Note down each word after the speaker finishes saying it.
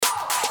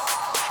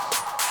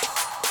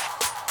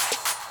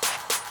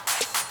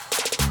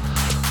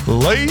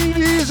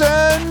Ladies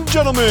and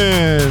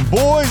gentlemen,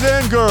 boys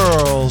and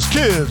girls,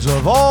 kids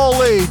of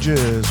all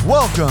ages,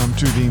 welcome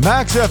to the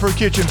Max Effort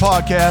Kitchen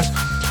podcast,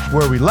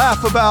 where we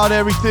laugh about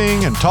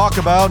everything and talk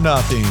about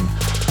nothing.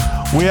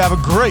 We have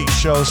a great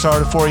show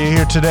started for you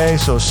here today,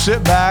 so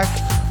sit back,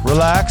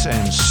 relax,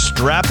 and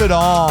strap it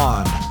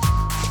on.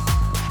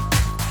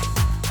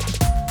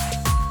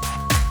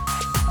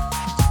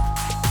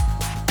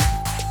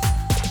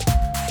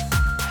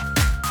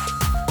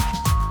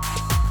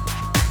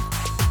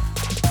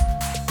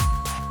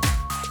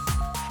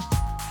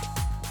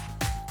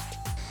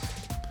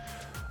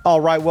 All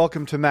right,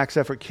 welcome to Max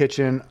Effort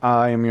Kitchen.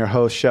 I am your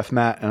host, Chef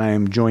Matt, and I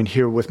am joined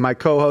here with my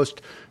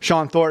co-host,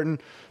 Sean Thornton.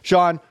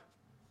 Sean.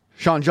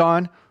 I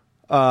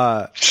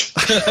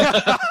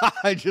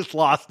just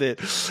lost it.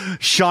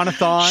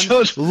 Shaunathon,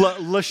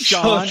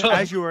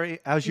 LaShawn,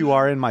 as you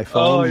are in my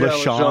phone.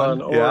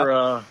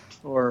 LaShawn,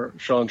 or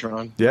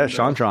Shantron. Yeah,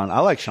 Shantron.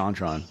 I like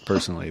Shantron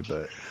personally,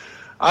 but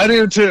I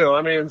do too.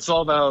 I mean, it's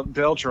all about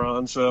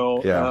Deltron,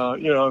 so yeah.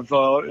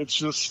 It's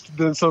just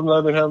been something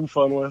I've been having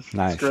fun with.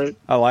 Nice. It's great.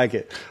 I like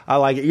it.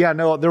 Yeah,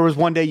 no, there was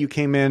one day you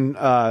came in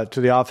to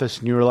the office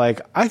and you were like,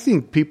 I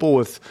think people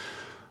with,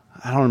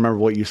 I don't remember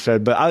what you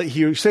said, but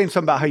you were saying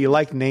something about how you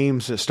like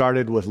names that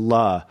started with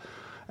La.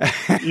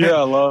 Yeah,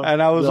 La.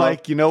 And I was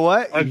like, you know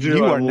what? I do.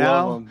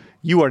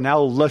 You are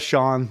now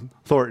LaShawn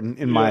Thornton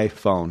in my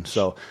phone.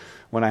 So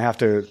when I have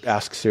to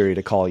ask Siri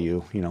to call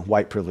you,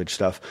 white privilege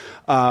stuff,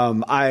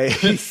 I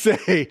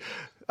say,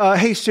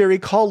 hey, Siri,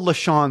 call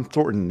LaShawn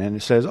Thornton. And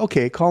it says,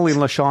 okay, calling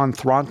LaShawn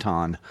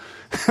Thronton.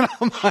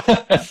 I'm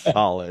like,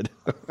 solid.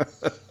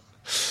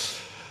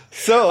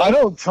 So I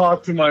don't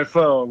talk to my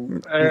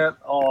phone at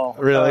all.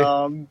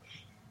 Really?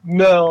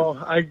 No,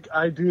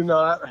 I do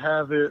not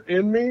have it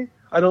in me.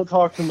 I don't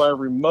talk to my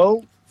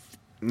remote.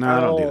 No, I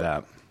don't do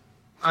that.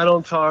 I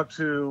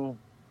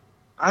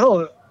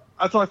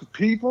talk to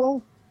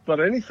people. But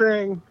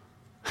anything,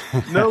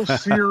 no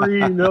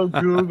Siri, no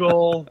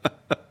Google,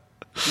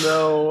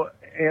 no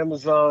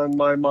Amazon.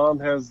 My mom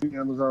has the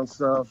Amazon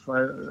stuff.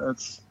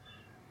 That's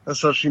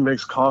how she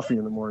makes coffee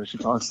in the morning. She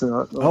talks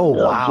to it. Oh,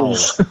 wow.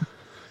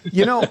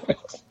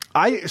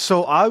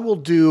 I will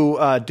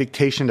do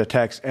dictation to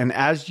text, and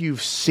as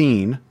you've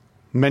seen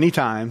many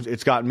times,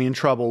 it's gotten me in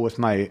trouble with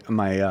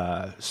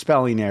my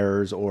spelling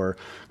errors or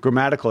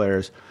grammatical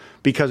errors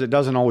because it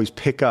doesn't always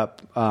pick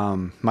up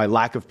my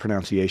lack of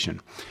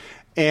pronunciation.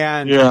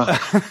 And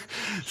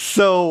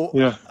so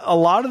a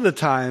lot of the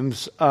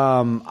times,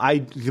 when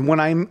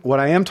I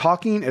am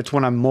talking, it's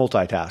when I'm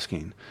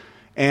multitasking.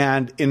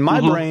 And in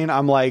my brain,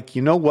 I'm like,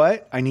 you know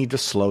what? I need to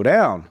slow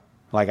down.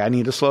 I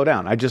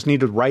just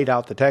need to write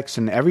out the text.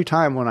 And every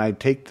time when I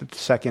take the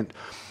second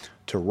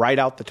to write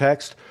out the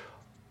text,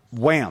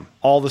 wham,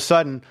 all of a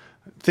sudden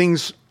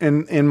things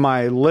in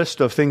my list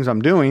of things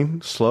I'm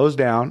doing slows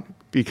down,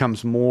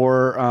 becomes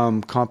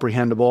more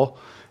comprehensible.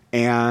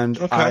 And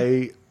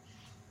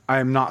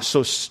I'm not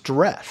so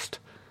stressed.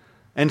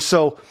 And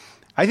so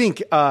I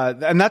think,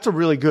 and that's a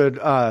really good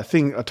a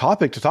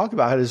topic to talk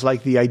about, is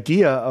like the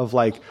idea of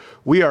like,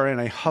 we are in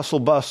a hustle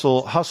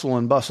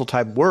and bustle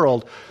type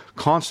world,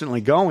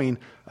 constantly going,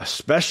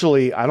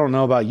 especially, I don't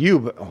know about you,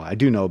 but I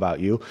do know about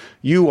you.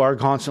 You are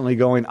constantly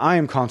going. I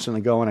am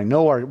constantly going. I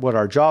know what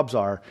our jobs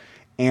are.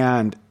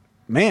 And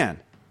man,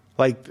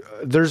 like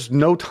there's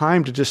no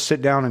time to just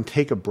sit down and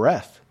take a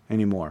breath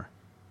anymore.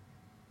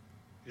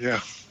 Yeah.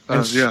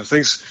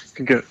 Things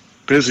can get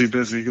busy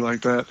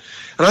like that.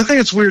 And I think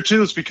it's weird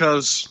too, is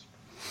because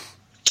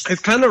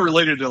it's kind of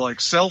related to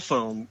like cell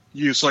phone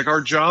use. Like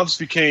our jobs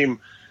became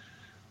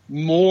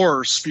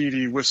more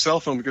speedy with cell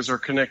phone because our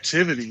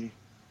connectivity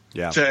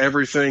to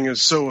everything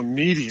is so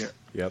immediate.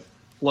 Yep.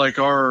 Like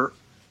our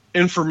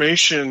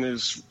information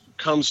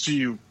comes to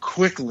you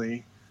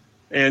quickly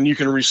and you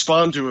can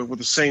respond to it with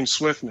the same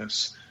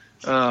swiftness.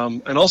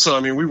 And also, I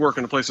mean, we work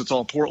in a place that's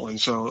all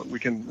Portland, so we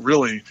can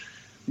really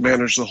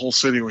manage the whole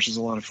city, which is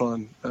a lot of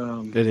fun.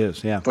 It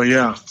is, yeah. But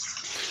yeah,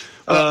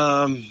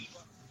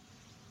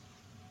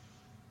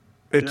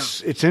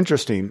 it's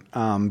interesting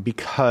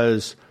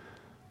because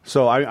it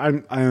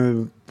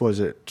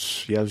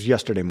was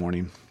yesterday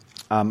morning.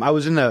 I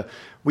was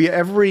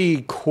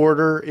every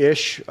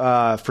quarter-ish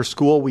for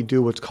school, we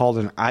do what's called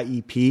an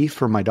IEP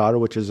for my daughter,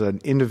 which is an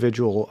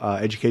individual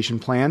education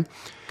plan.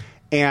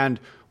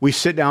 And we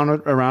sit down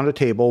around a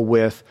table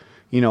with,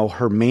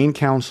 her main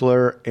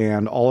counselor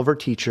and all of her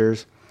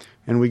teachers.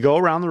 And we go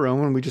around the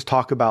room and we just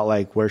talk about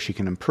like where she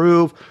can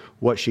improve,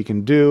 what she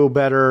can do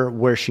better,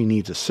 where she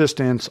needs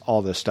assistance,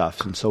 all this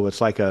stuff. And so it's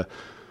like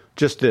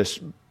this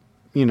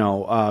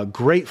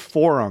great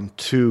forum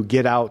to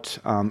get out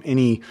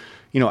any,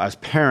 as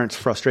parents,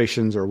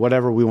 frustrations or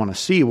whatever we want to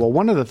see. Well,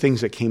 one of the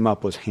things that came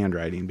up was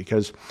handwriting,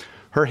 because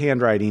her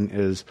handwriting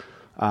is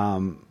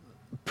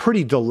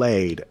pretty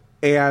delayed.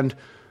 And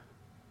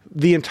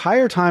the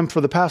entire time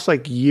for the past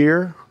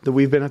year that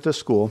we've been at this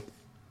school,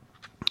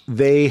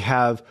 they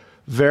have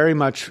very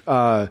much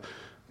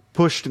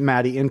pushed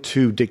Maddie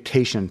into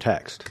dictation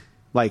text,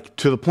 like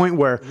to the point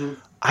where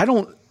I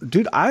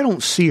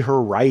don't see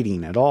her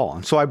writing at all.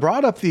 And so I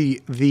brought up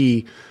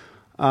I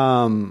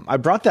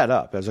brought that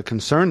up as a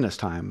concern this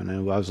time. And I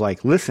was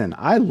like, listen,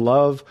 I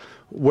love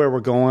where we're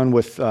going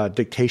with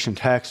dictation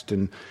text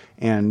and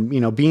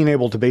being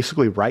able to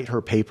basically write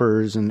her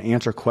papers and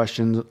answer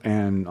questions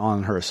and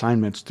on her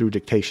assignments through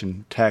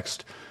dictation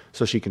text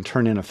so she can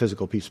turn in a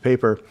physical piece of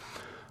paper.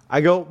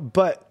 I go,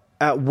 but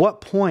at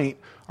what point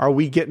are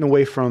we getting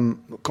away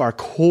from our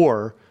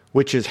core,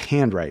 which is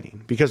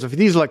handwriting? Because if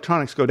these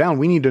electronics go down,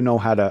 we need to know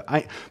how to,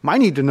 I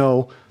need to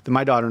know that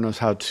my daughter knows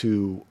how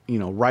to,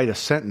 write a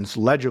sentence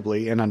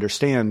legibly and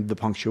understand the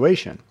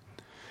punctuation.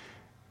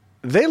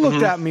 They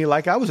looked at me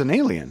like I was an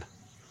alien.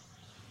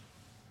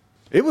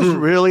 It was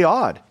really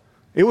odd.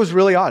 It was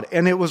really odd.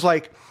 And it was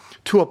like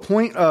to a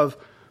point of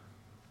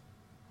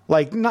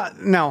like,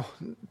 not now,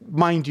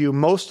 mind you,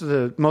 most of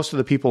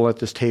the people at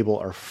this table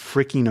are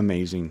freaking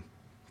amazing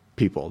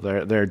people.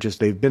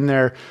 They've been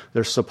there.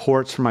 They're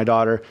supports for my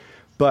daughter,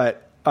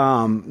 but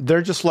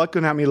they're just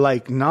looking at me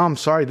like, no, I'm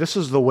sorry. This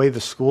is the way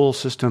the school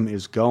system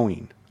is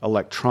going.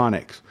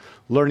 Electronics,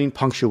 learning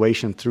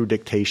punctuation through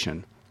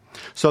dictation.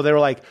 So they were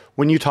like,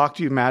 when you talk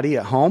to Maddie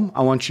at home,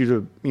 I want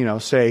you to,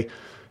 say,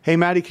 hey,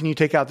 Maddie, can you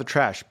take out the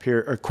trash?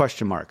 Or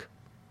question mark.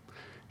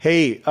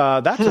 Hey,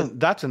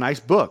 that's a nice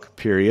book,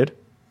 period.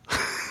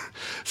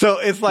 So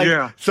it's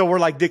like, So we're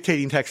like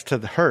dictating text to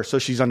her so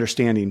she's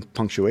understanding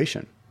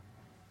punctuation.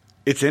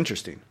 It's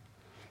interesting.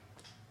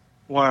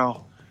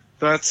 Wow.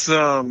 That's,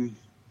 I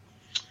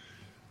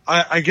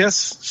guess,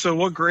 so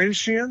what grade is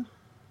she in?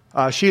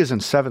 She is in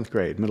 7th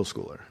grade, middle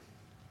schooler.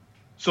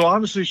 So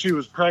obviously she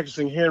was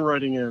practicing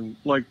handwriting in,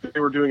 like they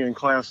were doing in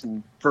class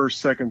in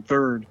 1st, 2nd,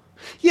 3rd.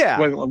 Yeah.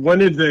 When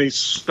did they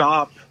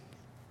stop?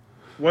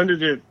 When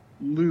did it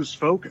lose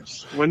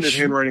focus? When did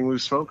handwriting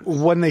lose focus?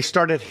 When they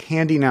started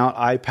handing out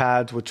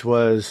iPads, which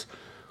was,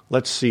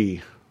 let's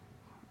see,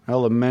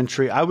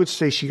 elementary. I would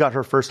say she got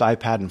her first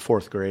iPad in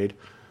 4th grade.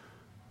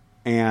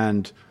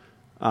 And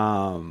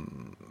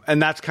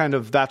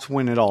that's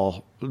when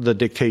the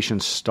dictation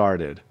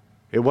started.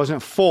 It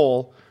wasn't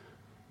full,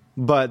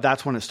 but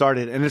that's when it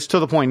started. And it's to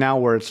the point now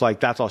where it's like,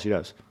 that's all she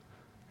does.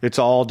 It's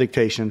all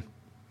dictation,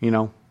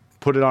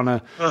 put it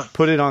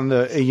on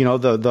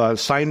the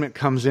assignment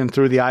comes in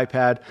through the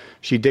iPad.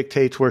 She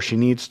dictates where she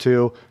needs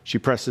to. She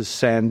presses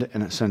send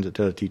and it sends it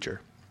to the teacher.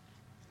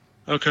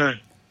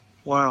 Okay.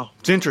 Wow.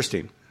 It's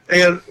interesting.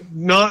 And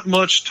not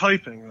much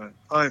typing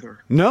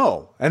either.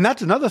 No. And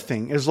that's another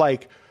thing is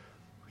like,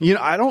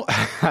 I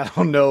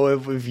don't know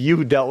if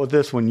you dealt with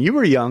this when you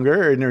were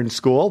younger and in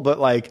school, but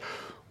like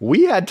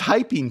we had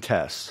typing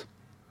tests.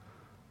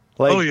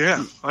 Like, oh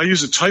yeah. I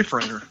use a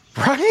typewriter.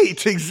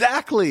 Right.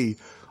 Exactly.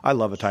 I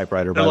love a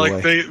typewriter, by the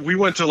way. We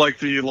went to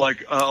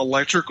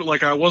electrical,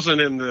 like I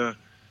wasn't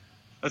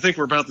I think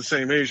we're about the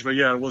same age, but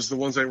yeah, it was the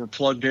ones that were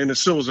plugged in. It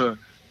still was a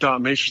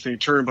dot matrix thing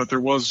turn, but it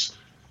was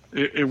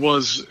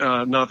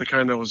not the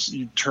kind that was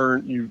you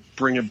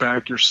bring it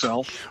back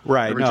yourself.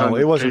 Right. No,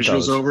 it wasn't those.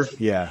 Was over.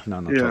 Yeah. No.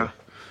 Yeah. Totally.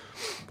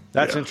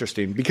 That's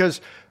interesting because,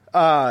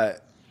 I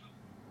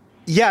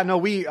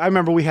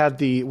remember we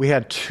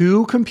had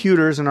 2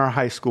 computers in our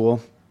high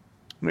school,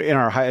 in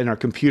our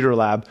computer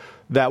lab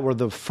that were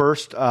the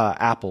first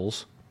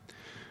Apples.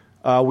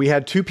 We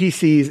had 2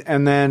 PCs,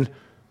 and then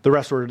the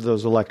rest were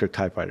those electric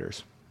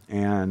typewriters.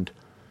 And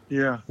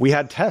we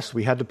had tests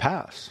we had to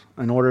pass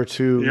in order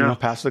to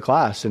pass the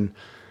class and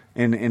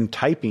in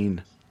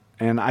typing.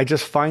 And I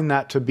just find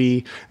that to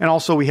be, and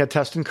also we had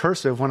tests in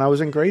cursive when I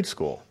was in grade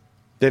school.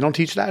 They don't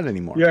teach that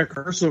anymore. Yeah,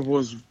 cursive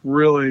was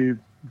really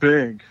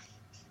big.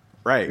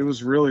 Right. It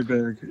was really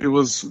big. It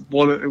was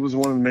one of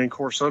the main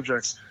core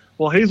subjects.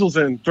 Well, Hazel's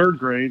in 3rd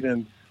grade,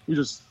 and we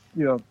just,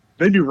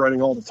 they do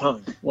writing all the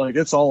time. Like,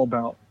 it's all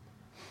about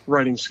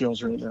writing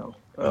skills right now.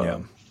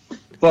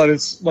 But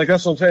it's like,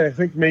 that's what I'm saying. I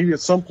think maybe at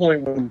some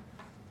point when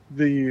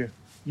you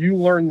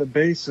learn the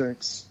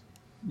basics,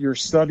 your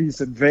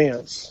studies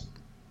advance.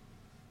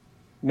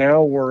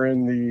 Now we're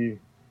in the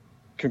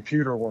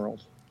computer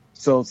world.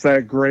 So it's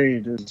that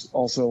grade is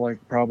also like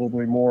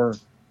probably more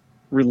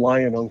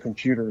reliant on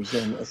computers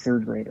than a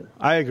 3rd grader.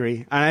 I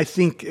agree. And I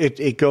think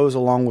it goes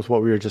along with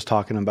what we were just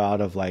talking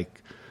about of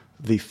like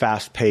the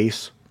fast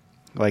pace.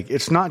 Like,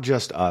 it's not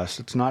just us.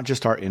 It's not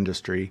just our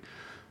industry.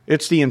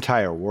 It's the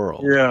entire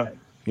world. Yeah.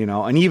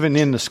 And even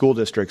in the school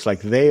districts,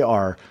 like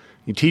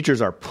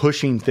teachers are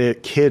pushing the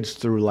kids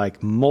through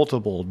like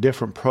multiple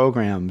different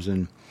programs.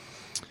 And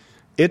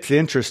it's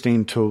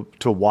interesting to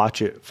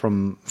watch it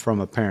from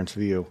a parent's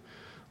view.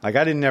 Like,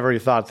 I never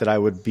thought that I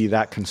would be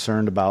that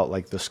concerned about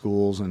like the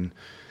schools and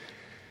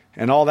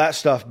all that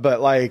stuff. But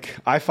like,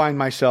 I find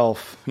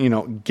myself,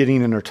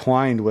 getting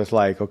intertwined with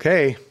like,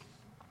 okay,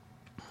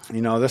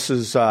 this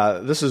is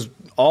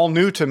all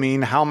new to me.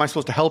 And how am I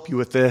supposed to help you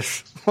with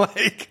this?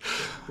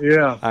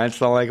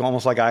 It's like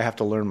almost like I have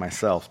to learn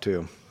myself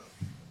too.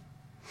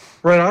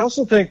 Right. I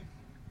also think,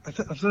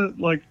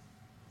 like,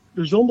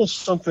 there's almost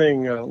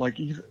something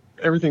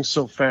everything's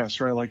so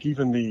fast, right? Like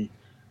even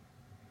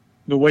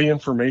the way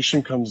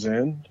information comes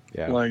in,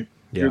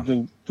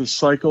 the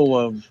cycle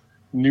of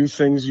new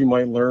things you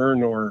might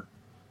learn or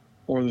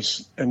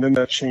this, and then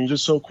that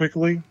changes so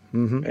quickly.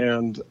 Mm-hmm.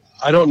 And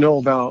I don't know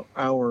about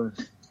our,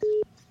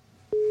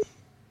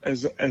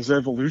 as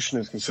evolution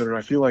is considered,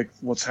 I feel like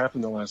what's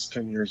happened the last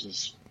 10 years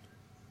is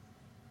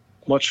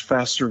much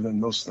faster than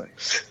most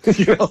things.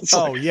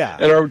 Yeah.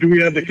 And do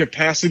we have the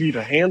capacity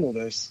to handle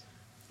this?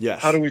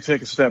 Yes. How do we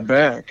take a step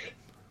back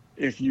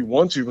if you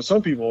want to? But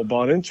some people have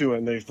bought into it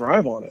and they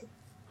thrive on it.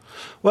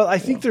 Well, I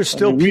think there's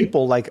still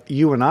people like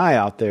you and I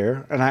out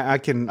there, and I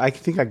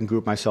think I can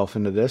group myself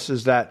into this,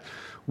 is that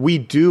we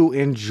do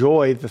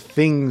enjoy the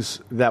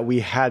things that we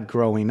had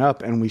growing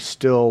up, and we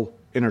still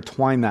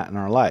intertwine that in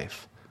our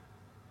life.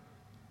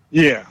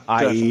 Yeah,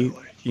 i.e.,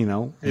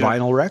 definitely.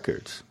 vinyl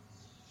records.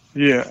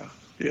 Yeah,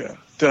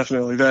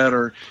 definitely that,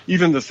 or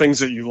even the things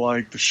that you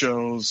like, the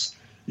shows,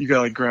 you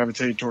gotta like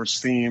gravitate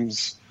towards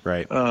themes.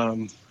 Right.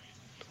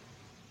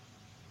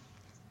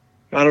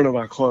 I don't know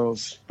about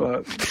clothes,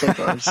 but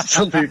sometimes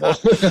some people.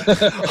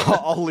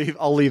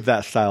 I'll leave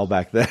that style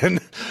back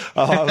then.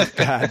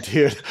 God,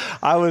 dude.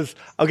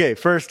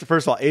 First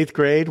of all, 8th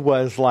grade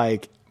was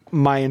like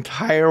my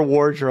entire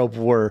wardrobe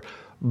were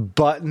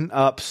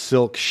button-up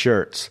silk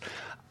shirts.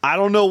 I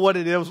don't know what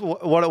it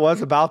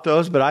was about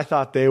those, but I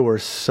thought they were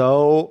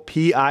so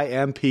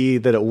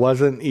PIMP that it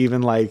wasn't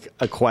even like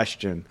a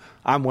question.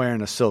 I'm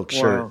wearing a silk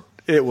shirt. Wow.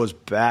 It was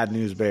bad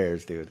news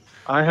bears, dude.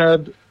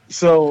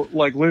 So,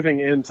 like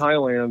living in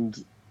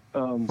Thailand,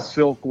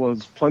 silk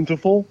was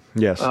plentiful.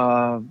 Yes.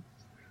 I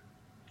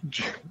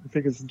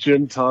think it's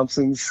Jim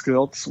Thompson's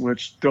silks,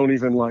 which don't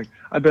even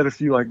I bet if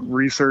you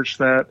research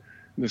that,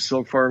 the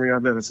silk farming, I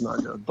bet it's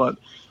not good. But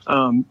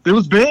it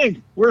was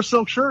big. Wear a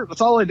silk shirt.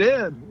 That's all I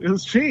did. It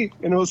was cheap,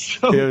 and it was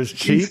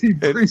cheap.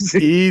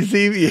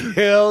 Easy.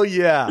 Hell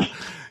yeah.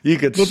 You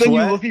could But sweat. then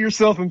you look at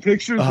yourself in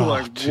pictures, you're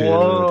like, dude.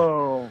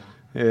 whoa.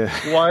 Yeah.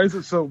 Why is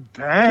it so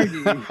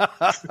baggy?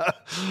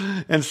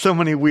 And so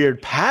many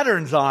weird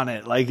patterns on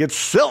it. Like it's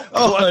silk.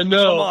 Oh, I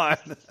know.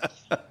 Come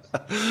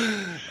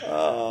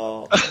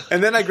on.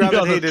 And then I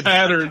gravitated. The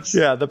patterns.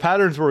 Yeah, the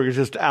patterns were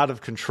just out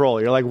of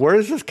control. You're like, where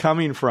is this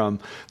coming from?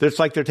 It's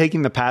like they're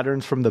taking the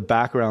patterns from the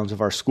backgrounds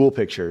of our school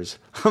pictures.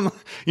 Where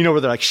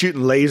they're like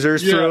shooting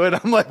lasers through it.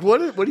 I'm like,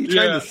 what are you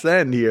trying to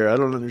send here? I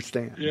don't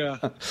understand. Yeah.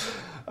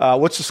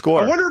 What's the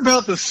score? I wonder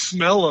about the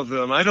smell of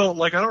them. I don't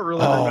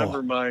really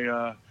remember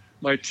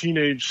my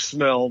teenage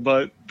smell,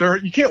 but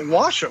you can't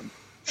wash them.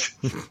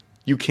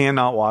 You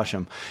cannot wash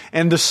them.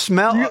 And the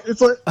smell, it's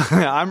like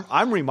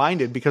I'm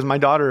reminded because my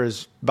daughter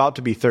is about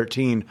to be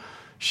 13.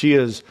 She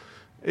is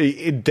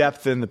in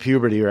depth in the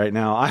puberty right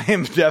now. I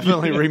am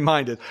definitely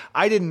reminded.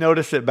 I didn't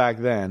notice it back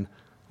then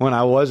when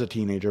I was a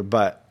teenager,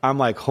 but I'm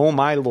like, oh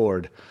my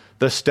Lord,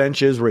 the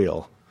stench is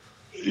real.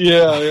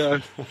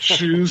 Yeah.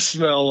 Shoes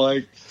smell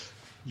like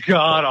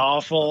god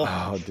awful.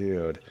 Oh,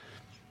 dude.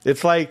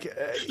 It's like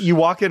you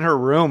walk in her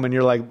room and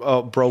you're like,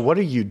 oh, bro, what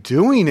are you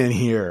doing in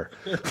here?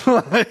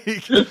 Are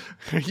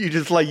you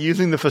just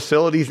using the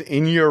facilities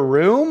in your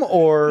room?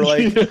 Or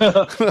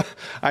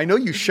I know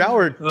you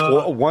showered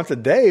once a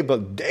day,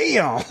 but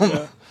damn.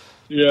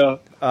 Yeah.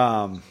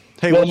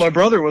 Hey, my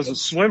brother was a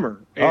swimmer.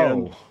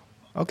 And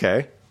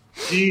okay.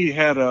 He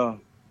had a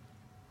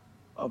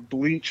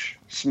bleach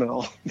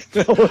smell.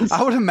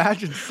 I would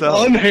imagine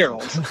so.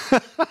 Unheralded.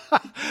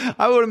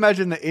 I would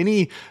imagine that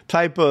any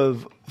type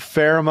of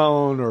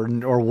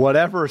pheromone or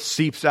whatever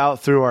seeps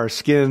out through our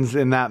skins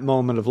in that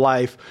moment of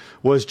life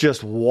was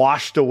just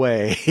washed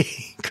away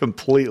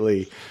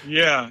completely.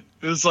 Yeah,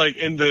 it was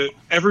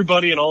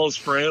everybody and all his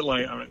friends.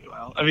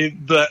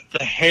 The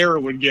hair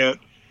would get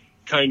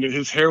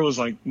his hair was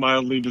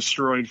mildly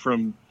destroyed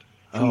from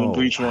the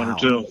bleach water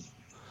too.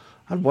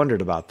 I'd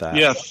wondered about that.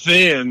 Yeah,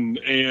 thin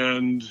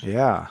and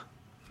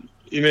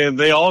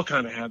they all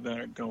kind of had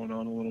that going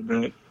on a little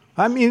bit.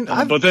 I mean,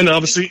 but then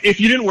obviously, if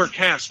you didn't wear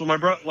caps, but my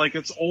brother,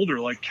 it's older,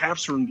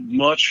 caps were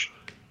much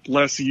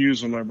less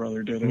used when my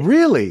brother did it.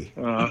 Really?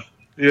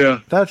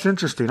 Yeah. That's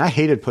interesting. I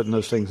hated putting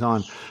those things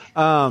on.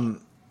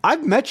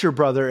 I've met your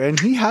brother, and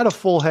he had a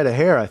full head of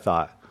hair, I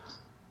thought.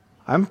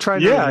 I'm trying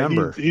to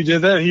remember. He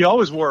did that. He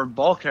always wore a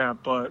ball cap,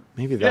 but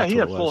maybe that's he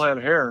had full head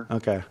of hair.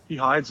 Okay. He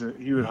hides it.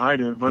 He would hide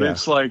it, but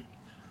it's like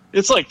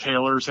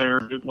Taylor's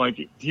hair.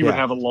 He would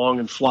have it long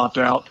and flopped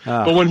out.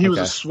 But when he was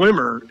a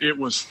swimmer, it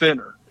was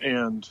thinner.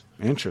 And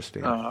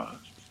interesting.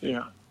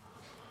 Yeah.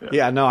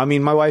 No, I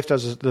mean, my wife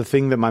does the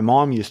thing that my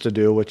mom used to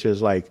do, which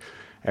is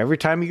every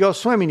time you go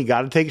swimming, you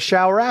got to take a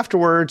shower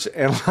afterwards.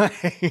 And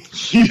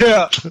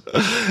yeah.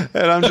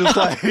 And I'm just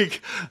I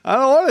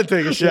don't want to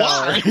take a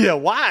shower. Why? Yeah.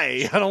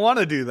 Why? I don't want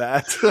to do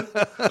that.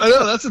 I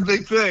know that's a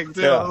big thing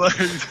too. Yeah.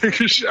 Take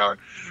a shower.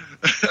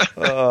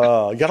 You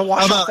got to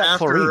wash How off about that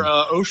after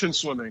chlorine. Ocean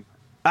swimming?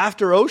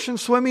 After ocean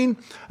swimming,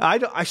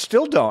 I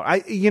still don't.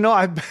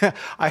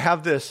 I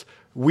have this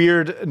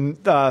weird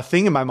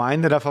thing in my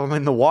mind that if I'm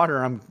in the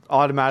water, I'm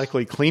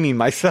automatically cleaning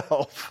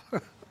myself.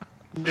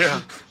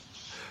 Yeah.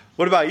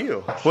 What about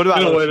you? What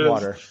about ocean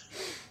water?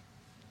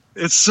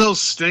 It's so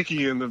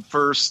sticky in the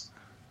first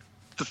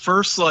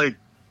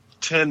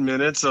 10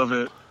 minutes of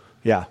it.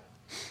 Yeah.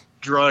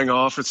 drying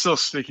off. It's so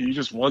sticky. You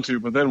just want to,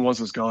 but then once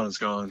it's gone, it's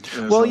gone.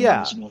 And it's Well, yeah.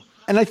 unusable.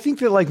 And I think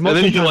that like most And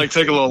then of you the can time- like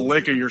take a little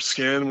lick of your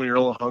skin when you're a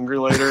little hungry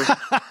later.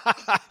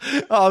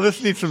 oh,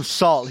 this needs some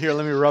salt. Here,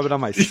 let me rub it on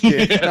my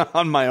skin,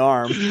 on my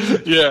arm.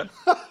 Yeah.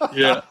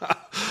 Yeah.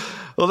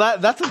 Well,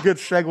 that's a good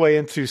segue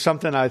into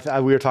something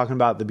we were talking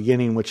about at the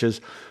beginning, which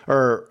is,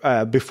 or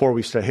before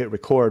we hit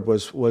record,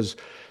 was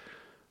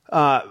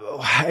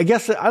I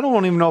guess I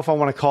don't even know if I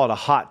want to call it a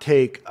hot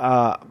take.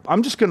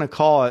 I'm just going to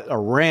call it a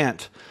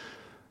rant,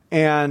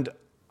 and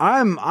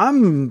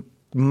I'm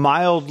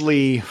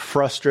mildly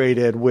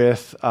frustrated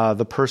with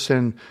the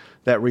person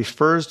that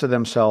refers to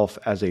themselves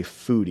as a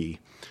foodie,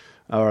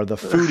 or the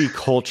foodie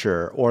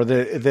culture, or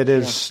that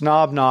is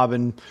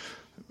snob-nobbing,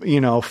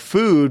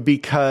 food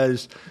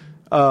because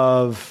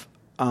of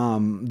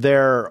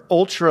their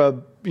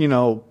ultra,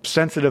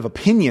 sensitive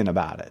opinion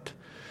about it.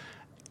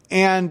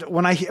 And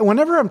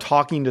whenever I'm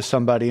talking to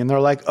somebody and they're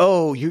like,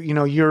 "Oh,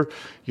 you're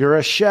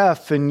a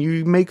chef and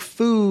you make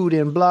food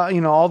and blah,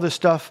 all this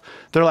stuff,"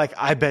 they're like,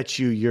 "I bet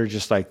you're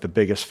just like the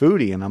biggest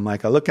foodie." And I'm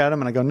like, I look at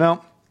them and I go,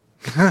 "No,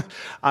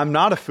 I'm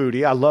not a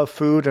foodie. I love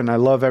food and I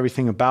love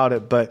everything about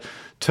it. But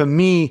to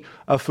me,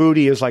 a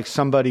foodie is like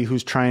somebody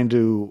who's trying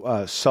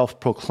to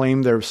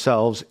self-proclaim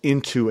themselves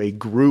into a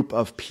group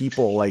of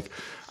people." Like,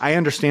 I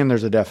understand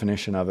there's a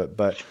definition of it,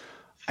 but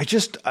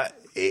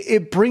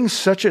it brings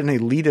such an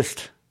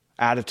elitist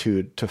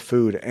attitude to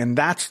food. And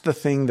that's the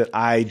thing that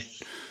I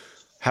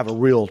have a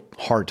real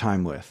hard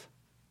time with.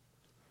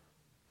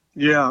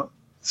 Yeah.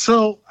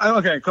 So,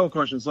 okay, a couple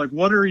questions. Like,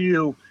 what are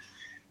you,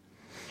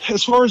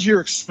 as far as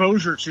your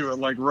exposure to it,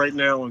 like right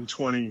now in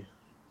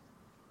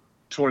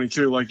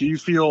 2022, like, do you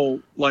feel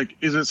like,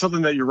 is it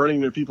something that you're running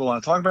into people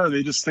that talk about, or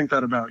they just think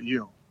that about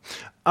you?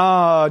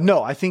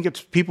 No, I think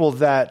it's people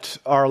that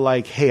are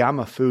like, "Hey, I'm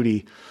a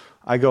foodie.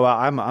 I go out,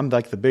 I'm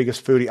like the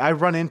biggest foodie." I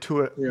run into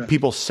it,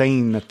 people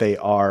saying that they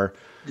are.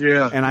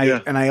 Yeah. And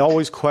I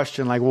always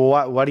question, like,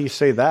 "Well, why do you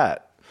say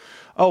that?"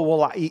 "Oh,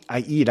 well, I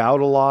eat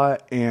out a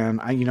lot, and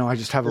I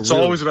just have It's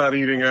always about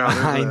eating out.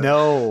 I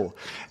know.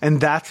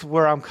 And that's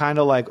where I'm kind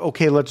of like,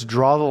 okay, let's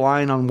draw the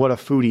line on what a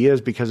foodie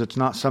is, because it's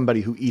not somebody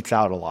who eats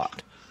out a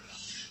lot.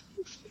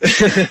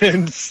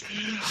 And,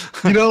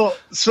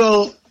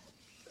 so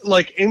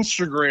like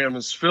Instagram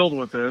is filled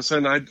with this,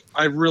 and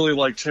I really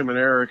like Tim and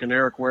Eric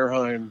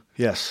Wareheim.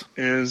 Yes.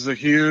 Is a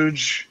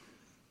huge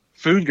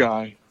food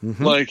guy.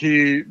 Mm-hmm. Like,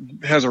 he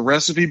has a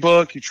recipe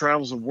book, he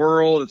travels the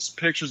world, it's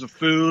pictures of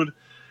food.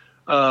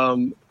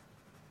 I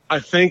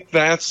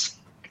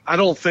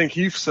don't think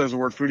he says the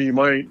word foodie, he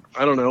might,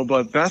 I don't know,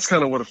 but that's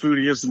kind of what a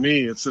foodie is to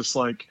me. It's just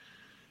like,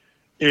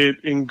 it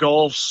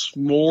engulfs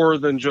more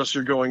than just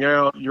you're going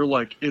out. You're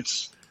like,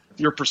 it's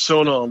your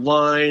persona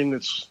online,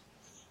 it's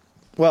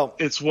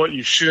what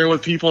you share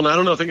with people. And I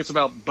don't know, I think it's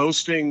about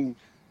boasting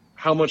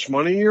how much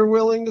money you're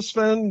willing to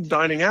spend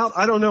dining out.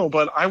 I don't know,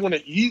 but I want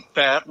to eat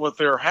what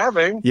they're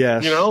having.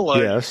 Yes.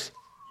 Yes.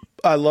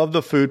 I love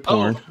the food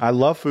porn. I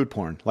love food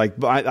porn.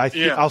 Like,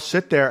 I'll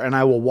sit there and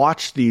I will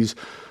watch these.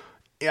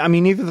 I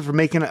mean, even if we're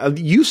making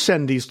you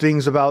send these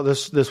things about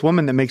this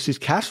woman that makes these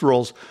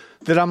casseroles,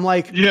 that I'm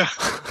like, yeah.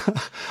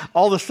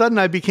 All of a sudden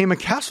I became a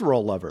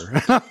casserole lover.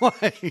 And I'm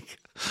like,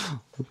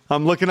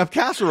 I'm looking up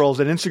casseroles,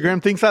 and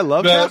Instagram thinks I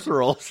love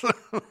casseroles.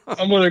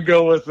 I'm going to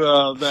go with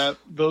that.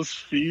 Those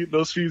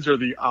feeds are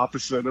the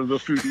opposite of the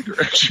foodie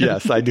direction.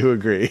 Yes, I do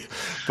agree.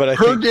 But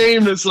her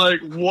game is like,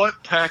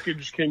 what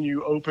package can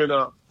you open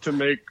up to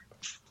make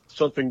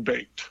something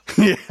baked?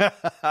 Yeah.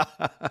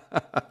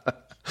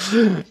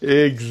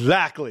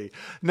 Exactly.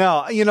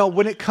 Now,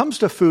 when it comes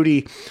to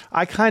foodie,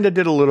 I kind of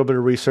did a little bit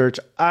of research.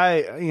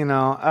 And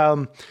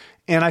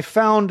I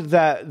found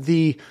that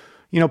the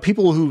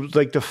people who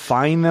like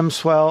define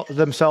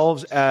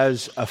themselves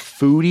as a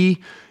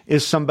foodie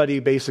is somebody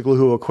basically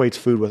who equates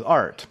food with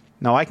art.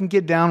 Now, I can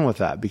get down with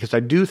that, because I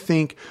do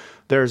think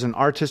there's an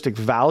artistic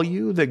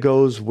value that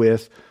goes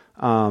with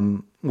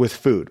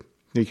food,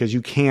 because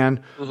you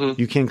can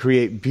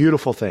create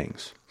beautiful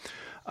things.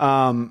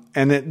 And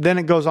then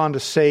it goes on to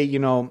say,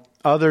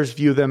 others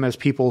view them as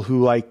people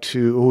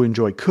who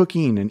enjoy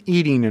cooking and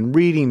eating and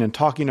reading and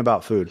talking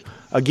about food.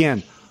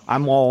 Again,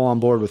 I'm all on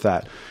board with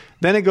that.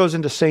 Then it goes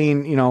into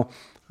saying,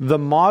 the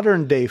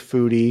modern day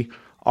foodie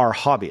are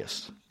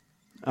hobbyists.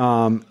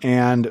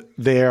 And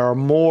they're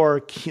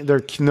more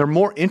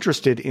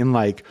interested in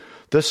like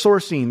the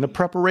sourcing, the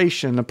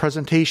preparation, the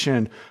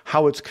presentation,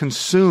 how it's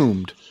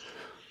consumed,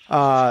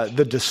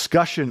 the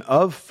discussion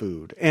of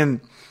food.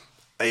 And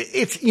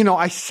it's,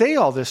 I say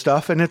all this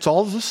stuff, and it's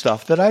all the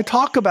stuff that I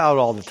talk about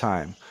all the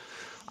time.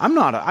 I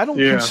don't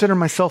consider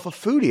myself a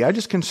foodie. I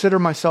just consider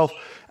myself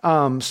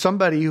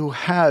somebody who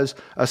has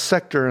a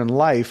sector in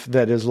life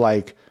that is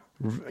like,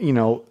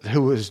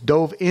 who has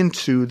dove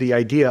into the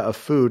idea of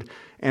food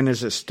and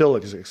is still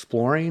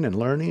exploring and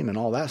learning and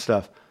all that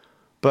stuff.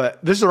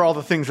 But these are all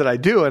the things that I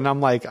do, and I'm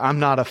like, I'm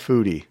not a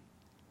foodie.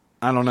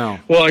 I don't know.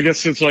 Well, I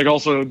guess it's like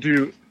also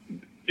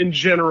in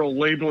general,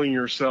 labeling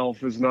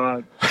yourself is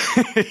not.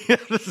 Yeah,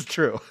 this is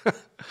true.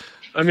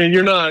 I mean,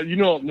 you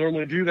don't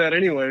normally do that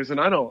anyways, and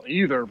I don't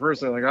either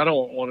personally. Like, I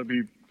don't want to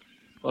be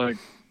like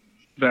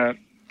that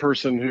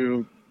person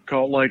who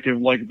called like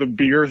the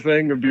beer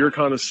thing, the beer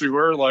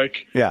connoisseur.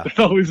 Like, Yeah. it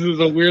always is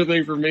a weird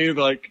thing for me.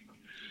 Like,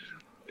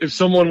 if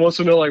someone wants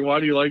to know, like, why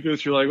do you like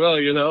this? You're like, well,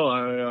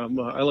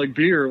 I like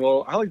beer.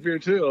 Well, I like beer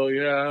too.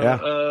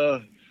 Yeah.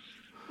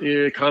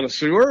 Yeah,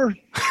 connoisseur.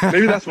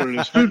 Maybe that's what it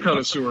is. Food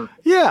connoisseur.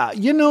 Yeah,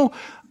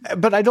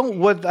 but I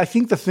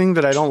think the thing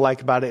that I don't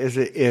like about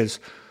it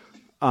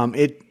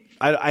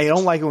I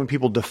don't like it when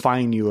people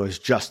define you as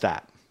just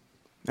that.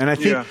 And I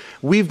think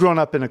we've grown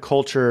up in a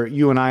culture,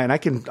 you and I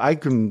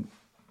can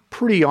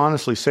pretty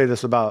honestly say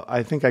this about,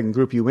 I think I can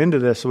group you into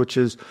this, which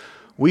is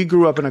we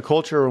grew up in a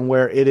culture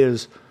where it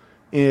is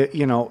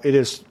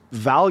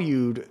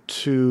valued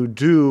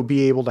to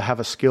be able to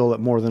have a skill at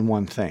more than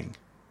one thing.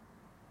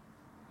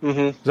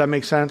 Mm-hmm. Does that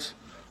make sense?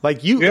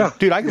 Like dude, I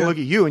can look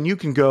at you and you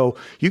can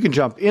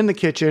jump in the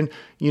kitchen,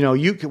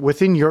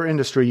 within your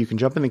industry, you can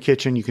jump in the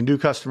kitchen, you can do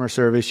customer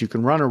service, you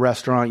can run a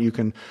restaurant, you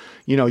can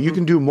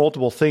do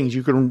multiple things.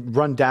 You can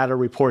run data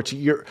reports.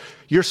 You're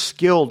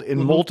skilled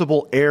in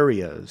multiple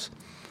areas.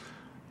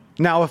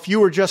 Now, if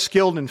you were just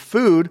skilled in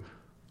food,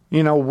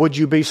 would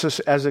you be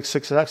as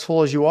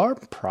successful as you are?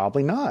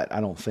 Probably not, I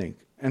don't think.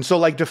 And so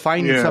like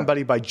defining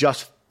somebody by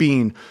just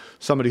being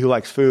somebody who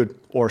likes food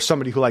or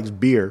somebody who likes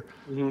beer,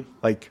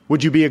 like,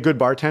 would you be a good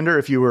bartender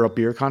if you were a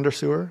beer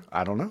connoisseur?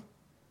 I don't know.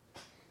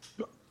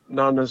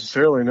 Not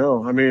necessarily,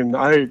 no. I mean,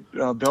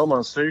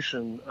 Belmont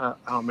Station out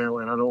in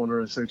Maryland, I don't want to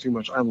really say too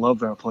much. I love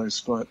that place,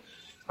 but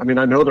I mean,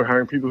 I know they're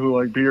hiring people who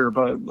like beer,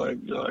 but like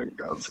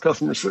it's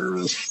customer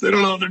service. They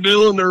don't know what they're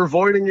doing. They're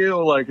avoiding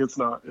you. Like, it's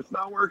not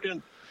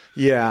working.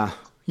 Yeah.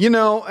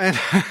 And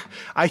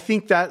I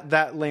think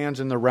that lands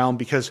in the realm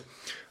because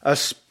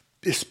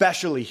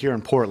especially here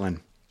in Portland,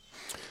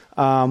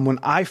 when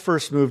I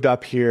first moved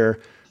up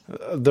here,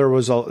 it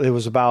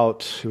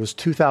was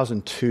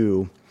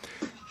 2002.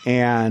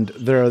 And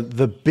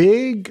the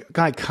big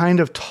kind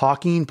of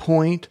talking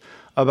point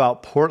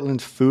about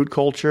Portland's food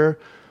culture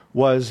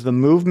was the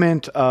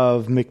movement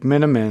of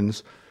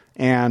McMenamins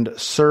and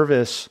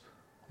service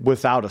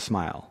without a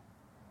smile.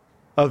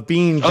 Of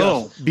being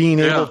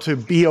able to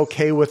be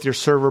okay with your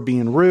server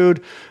being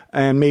rude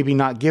and maybe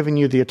not giving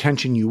you the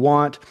attention you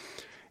want.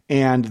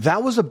 And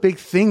that was a big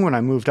thing when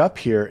I moved up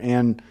here.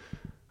 And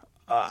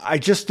I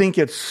just think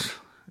it's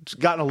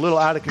gotten a little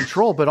out of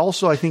control. But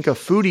also I think a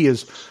foodie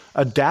has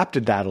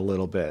adapted that a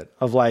little bit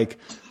of like,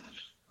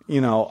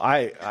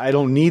 I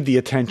don't need the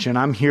attention.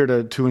 I'm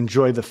here to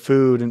enjoy the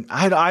food. And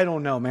I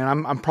don't know,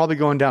 man. I'm probably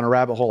going down a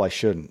rabbit hole I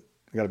shouldn't.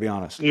 I got to be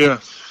honest. Yeah.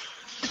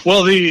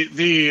 Well,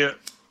 the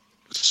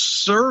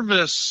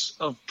service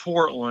of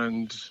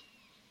Portland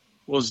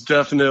was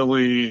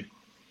definitely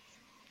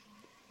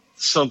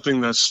something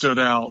that stood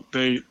out.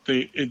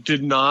 It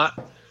did not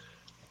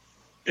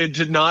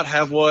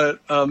have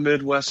what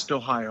Midwest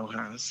Ohio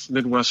has,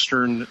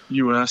 Midwestern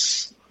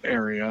U.S.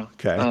 area.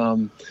 Okay.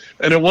 And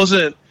it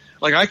wasn't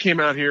like I came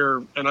out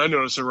here and I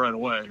noticed it right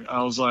away.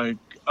 I was like,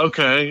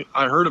 okay,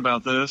 I heard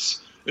about this.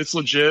 It's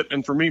legit.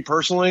 And for me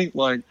personally,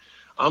 like,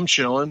 I'm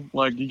chilling.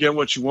 Like, you get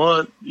what you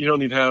want. You don't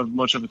need to have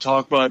much of a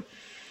talk, but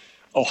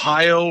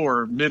Ohio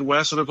or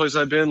Midwest, other places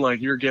I've been, like,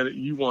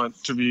 you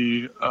want to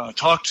be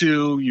talked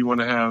to. You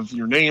want to have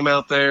your name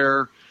out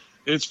there.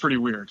 It's pretty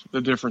weird,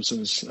 the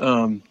differences.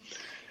 And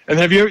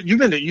you've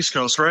been to East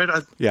Coast,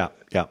 right? Yeah.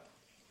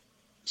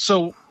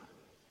 So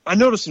I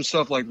noticed some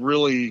stuff like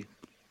really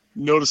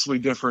noticeably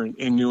different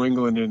in New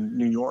England and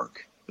New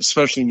York,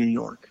 especially New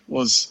York,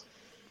 was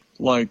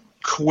like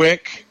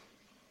quick,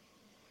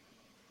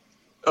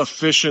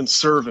 efficient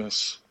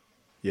service.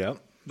 Yeah.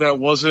 That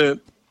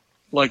wasn't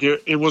like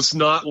it was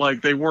not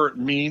like they weren't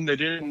mean. They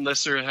didn't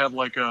necessarily have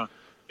like a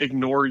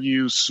ignore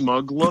you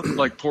smug look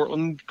like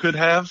Portland could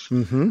have.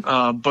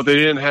 Mm-hmm. But they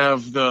didn't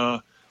have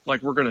the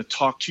like we're going to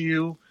talk to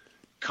you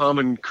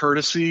common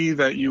courtesy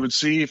that you would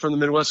see from the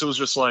Midwest. It was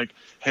just like,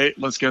 hey,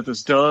 let's get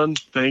this done.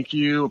 Thank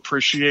you.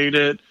 Appreciate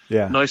it.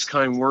 Yeah. Nice,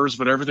 kind words,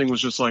 but everything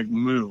was just like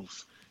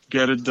move,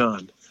 get it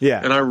done.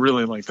 Yeah. And I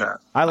really like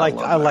that. I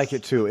like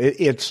it too.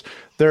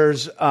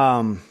 There's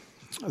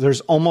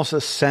almost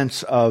a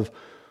sense of,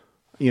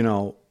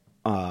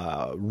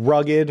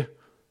 rugged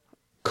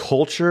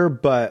culture,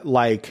 but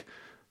like,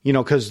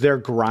 cause they're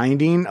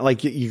grinding,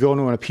 like you go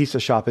into a pizza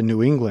shop in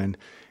New England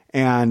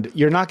and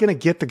you're not going to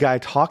get the guy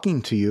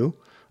talking to you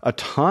a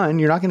ton.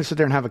 You're not going to sit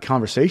there and have a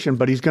conversation,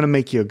 but he's going to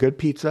make you a good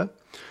pizza.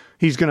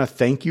 He's going to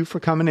thank you for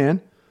coming in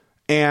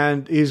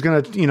and he's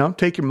going to,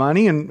 take your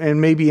money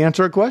and maybe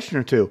answer a question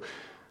or two.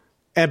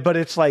 But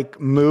it's like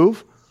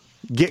move,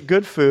 get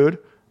good food,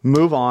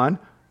 move on.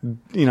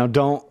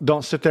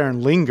 Don't sit there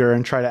and linger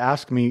and try to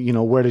ask me,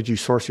 where did you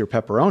source your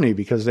pepperoni?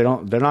 Because they're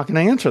not going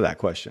to answer that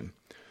question,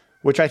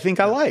 which I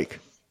think I like.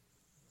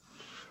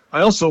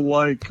 I also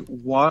like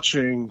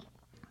watching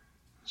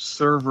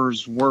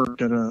servers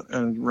work at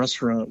a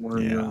restaurant where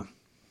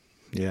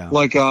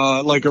like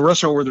a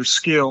restaurant where they're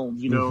skilled,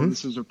 mm-hmm.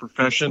 This is a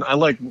profession. I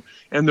like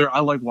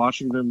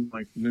watching them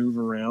like move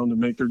around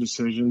and make their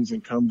decisions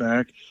and come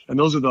back. And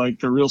those are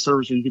the real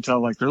servers where you can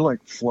tell like they're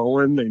like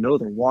flowing. They know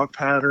their walk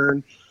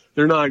pattern.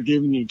 they're not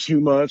giving you too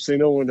much. They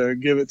know when to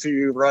give it to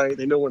you right.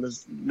 They know when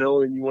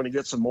you want to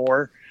get some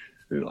more.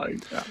 They're like,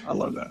 I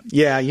love that.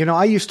 Yeah,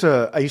 I used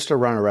to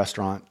run a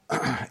restaurant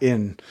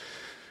in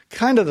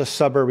kind of the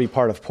suburban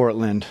part of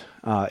Portland.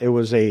 It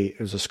was a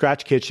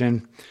scratch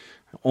kitchen,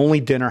 only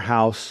dinner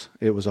house.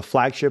 It was a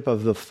flagship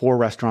of the 4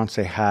 restaurants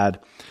they had,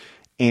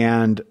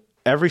 and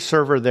every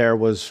server there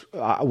was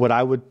what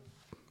I would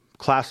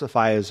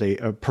classify as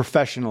a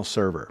professional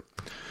server.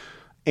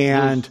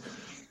 And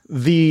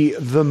the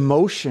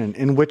motion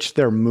in which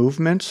their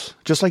movements,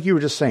 just like you were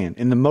just saying,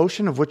 in the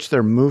motion of which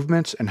their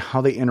movements and how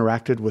they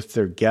interacted with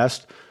their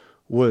guest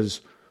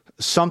was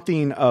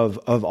something of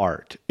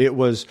art. It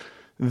was,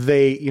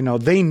 they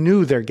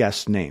knew their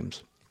guests'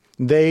 names.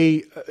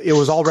 It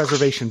was all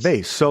reservation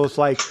based. So it's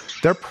like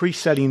they're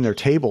presetting their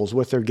tables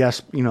with their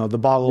guests, the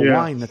bottle of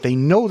wine that they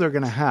know they're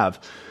going to have.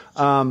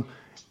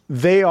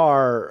 They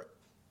are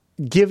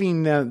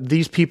giving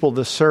these people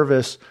the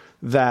service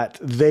that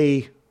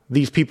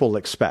these people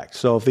expect.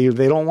 So if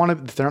they don't want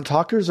to, if they're not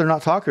talkers, they're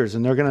not talkers,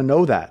 and they're going to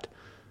know that.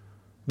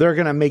 They're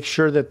going to make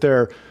sure that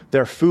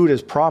their food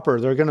is proper.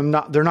 They're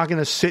not going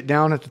to sit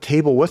down at the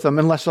table with them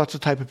unless that's the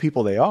type of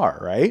people they are,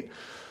 right?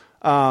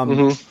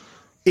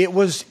 It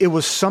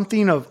was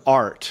something of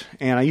art.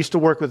 And I used to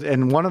work with,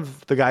 and one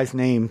of the guys'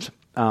 names,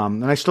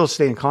 and I still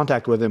stay in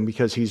contact with him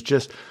because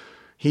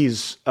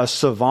he's a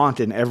savant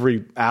in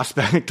every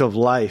aspect of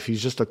life.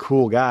 He's just a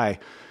cool guy.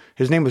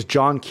 His name was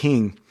John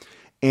King.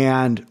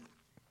 And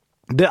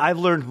I've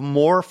learned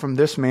more from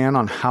this man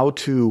on how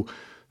to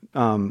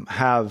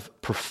have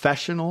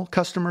professional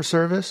customer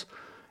service.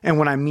 And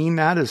what I mean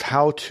that is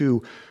how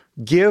to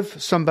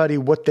give somebody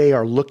what they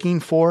are looking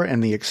for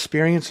and the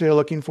experience they're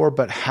looking for,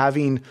 but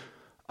having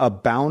a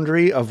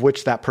boundary of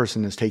which that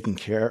person is taking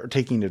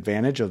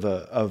advantage of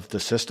the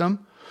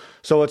system.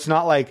 So it's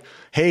not like,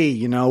 hey,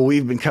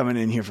 we've been coming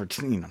in here for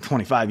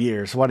 25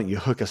 years. Why don't you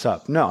hook us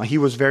up? No, he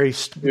was very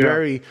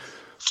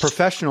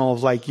professional.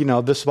 Like,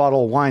 this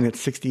bottle of wine,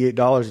 it's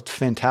 $68. It's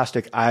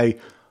fantastic. I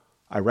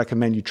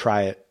recommend you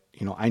try it.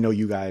 I know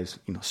you guys,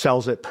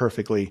 sells it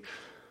perfectly.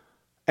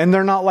 And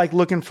they're not like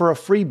looking for a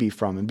freebie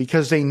from him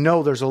because they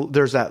know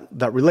there's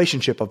that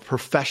relationship of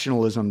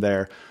professionalism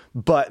there,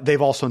 but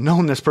they've also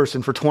known this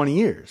person for 20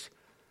 years.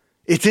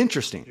 It's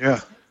interesting.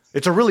 Yeah.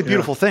 It's a really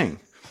beautiful thing.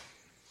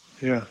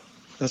 Yeah.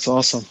 That's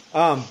awesome.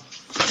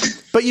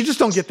 But you just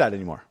don't get that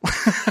anymore.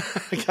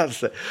 I gotta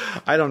say,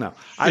 I don't know.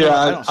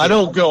 I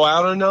don't go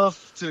out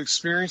enough to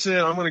experience it.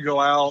 I'm going to go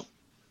out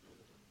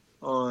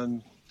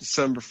on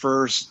December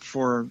 1st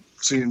for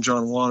seeing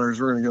John Waters.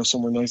 We're going to go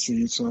somewhere nice to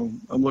eat. So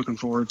I'm looking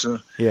forward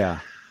to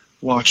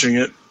watching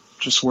it.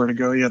 Just where to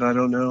go yet, I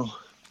don't know.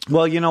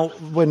 Well,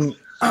 when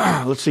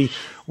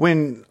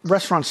when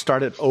restaurants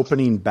started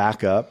opening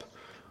back up,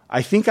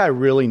 I think I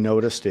really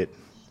noticed it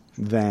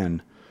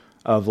then,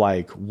 of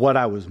like what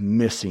I was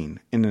missing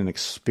in an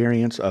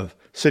experience of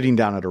sitting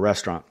down at a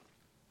restaurant.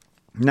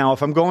 Now,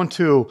 if I'm going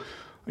to,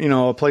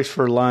 a place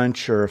for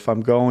lunch, or if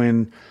I'm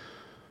going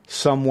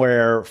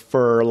somewhere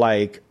for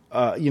like,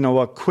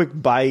 a quick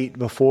bite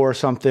before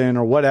something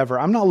or whatever,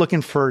 I'm not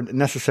looking for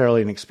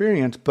necessarily an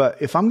experience,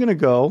 but if I'm going to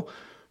go,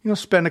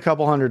 spend a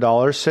couple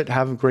 $100, sit,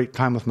 have a great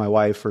time with my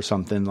wife or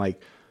something, like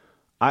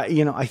I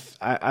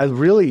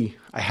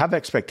have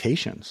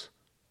expectations.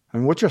 I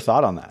mean, what's your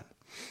thought on that?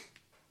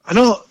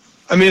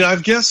 I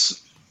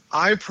guess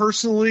I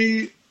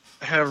personally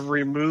have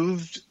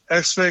removed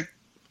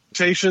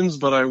expectations,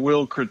 but I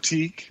will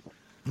critique.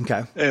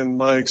 Okay. And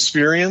my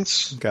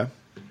experience. Okay.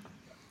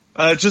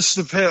 It just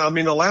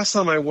depends. The last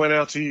time I went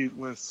out to eat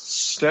with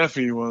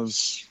Steffi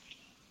was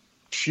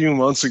a few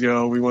months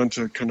ago. We went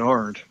to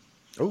Kennard.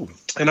 Oh.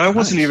 And I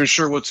wasn't even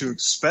sure what to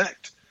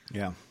expect.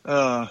 Yeah.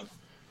 I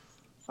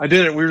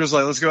didn't. We were just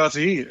like, let's go out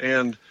to eat.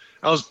 And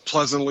I was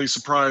pleasantly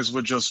surprised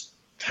with just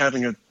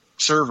having a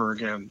server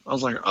again. I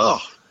was like,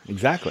 oh,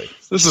 exactly,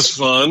 this is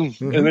fun.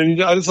 Mm-hmm. And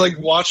then I just like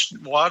watched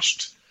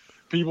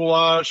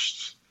people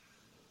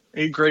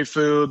ate great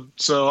food.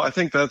 So I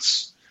think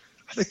that's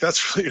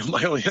really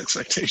my only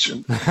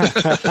expectation. No,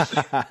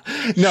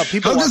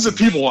 how good is it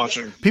people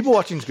watching? People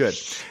watching's good.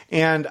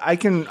 And I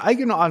can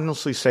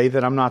honestly say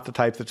that I'm not the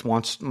type that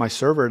wants my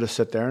server to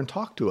sit there and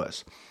talk to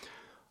us.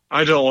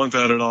 I don't want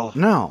that at all.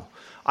 No,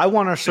 I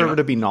want our server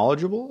to be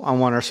knowledgeable. I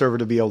want our server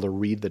to be able to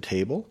read the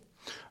table.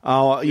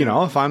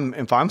 If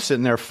I'm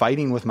sitting there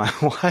fighting with my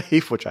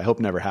wife, which I hope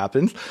never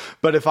happens,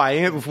 but if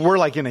we're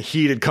like in a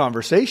heated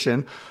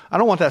conversation, I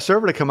don't want that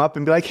server to come up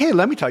and be like, hey,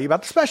 let me tell you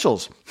about the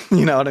specials.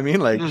 You know what I mean?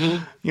 Like,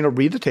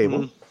 read the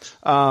table,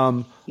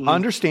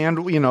 understand,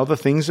 the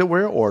things that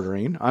we're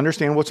ordering,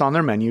 understand what's on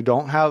their menu.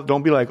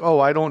 Don't be like, oh,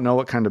 I don't know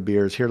what kind of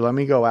beers here. Let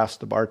me go ask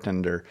the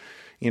bartender,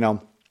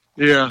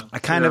 I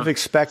kind of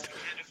expect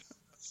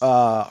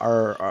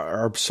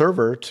our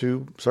server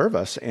to serve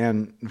us,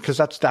 and because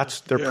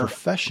that's their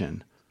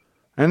profession.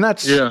 And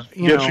that's, you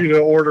to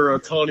order a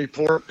tawny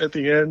port at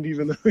the end,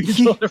 even though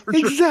you don't ever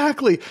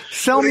exactly.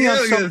 Sell me on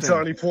something. Get a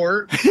tawny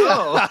port.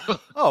 Yeah.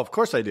 Oh, of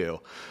course I do.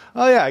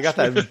 Oh yeah, I got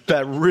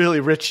that really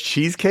rich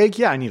cheesecake.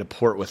 Yeah, I need a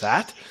port with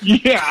that.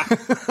 Yeah.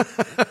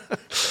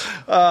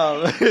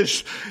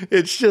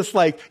 It's just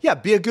like, yeah,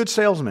 be a good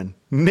salesman.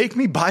 Make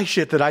me buy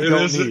shit that I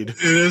don't need.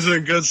 It is a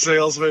good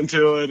salesman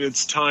to it.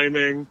 It's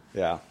timing.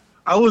 Yeah.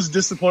 I was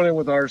disappointed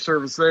with our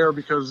service there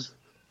because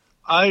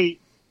I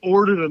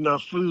ordered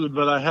enough food,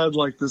 but I had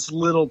like this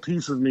little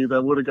piece of me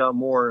that would have got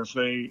more if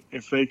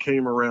they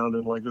came around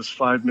in like this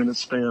 5-minute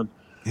span.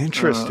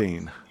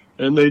 Interesting.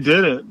 And they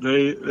did it.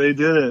 They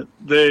did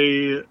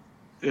it.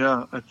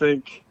 I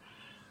think.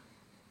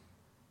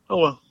 Oh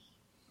well,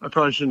 I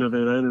probably shouldn't have.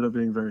 I ended up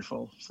being very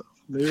full. So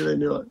maybe they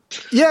knew it.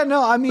 Yeah,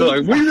 no, I mean,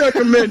 like, we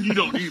recommend you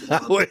don't eat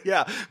one.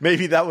 Yeah,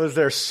 maybe that was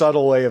their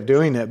subtle way of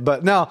doing it.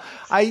 But no,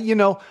 I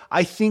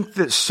think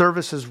that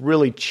service has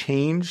really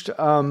changed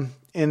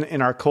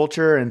in our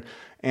culture,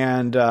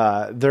 and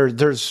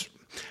there's.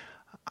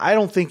 I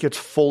don't think it's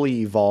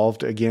fully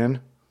evolved again.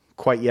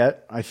 Quite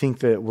yet. I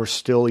think that we're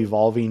still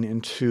evolving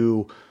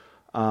into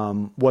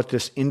what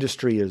this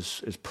industry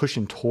is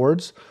pushing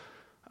towards,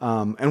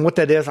 and what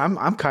that is.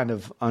 I'm kind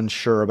of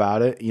unsure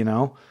about it.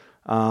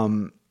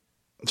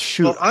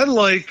 Shoot, well, I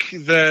like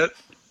that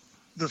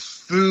the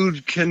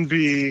food can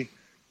be.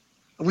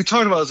 We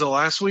talked about this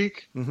last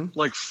week,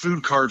 like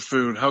food cart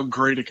food, how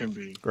great it can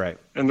be. Right.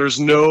 And there's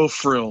no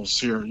frills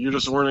here. You're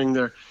just ordering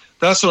there.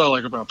 That's what I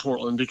like about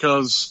Portland,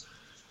 because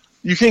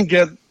you can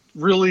get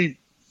really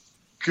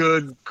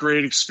good,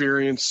 great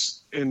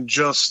experience in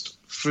just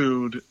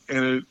food,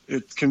 and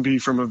it can be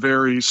from a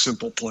very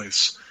simple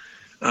place.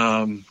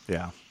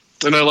 Yeah.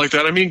 And I like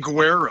that. I mean,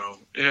 Guero.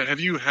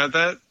 Have you had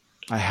that?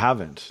 I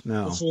haven't.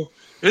 No.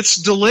 It's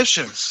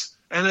delicious,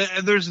 and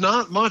there's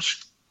not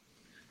much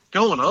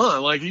going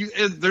on. Like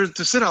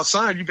to sit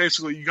outside, you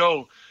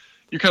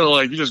kind of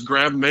like you just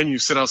grab a menu,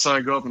 sit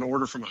outside, go up and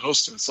order from a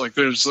hostess. Like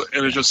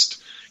it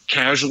just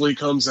casually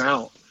comes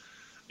out.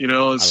 I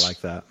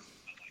like that.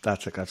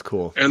 That's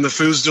cool. And the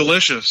food's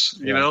delicious,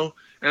 you know?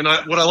 And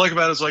what I like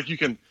about it is like you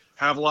can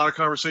have a lot of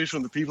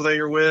conversation with the people that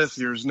you're with.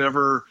 There's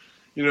never,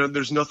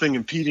 there's nothing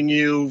impeding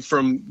you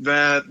from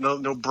that.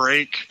 No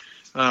break.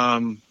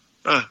 I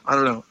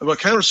don't know. But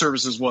counter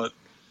service is what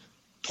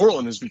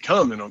Portland has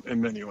become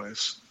in many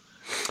ways.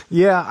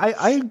 Yeah,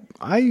 I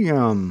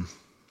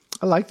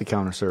like the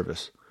counter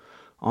service,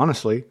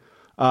 honestly.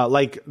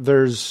 Like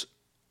there's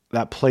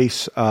that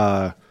place,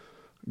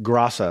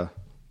 Grassa.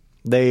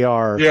 They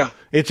are,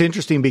 it's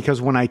interesting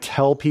because when I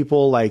tell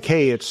people like,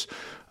 hey, it's,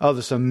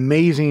 this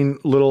amazing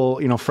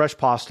little, fresh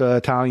pasta,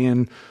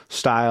 Italian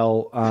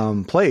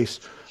style,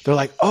 place, they're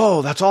like,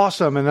 oh, that's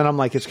awesome. And then I'm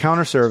like, it's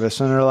counter service.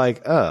 And they're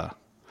like,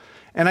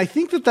 and I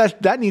think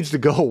that needs to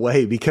go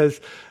away, because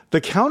the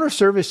counter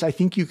service, I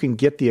think you can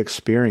get the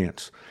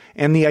experience,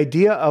 and the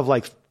idea of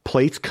like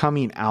plates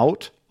coming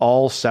out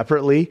all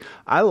separately.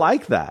 I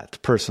like that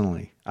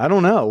personally. I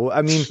don't know.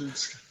 I mean,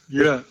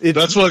 yeah,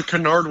 that's what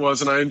Canard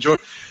was, and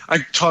I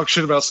talked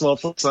shit about small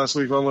plates last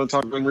week, but I'm going to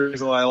talk about the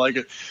reason why I like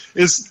it.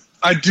 Is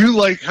I do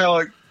like how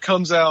it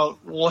comes out.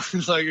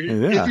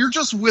 If you're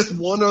just with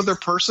one other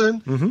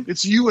person,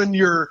 it's you and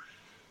your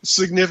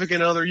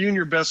significant other, you and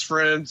your best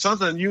friend,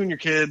 something, you and your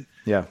kid.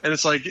 Yeah. And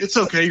it's like, it's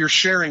okay, you're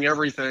sharing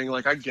everything.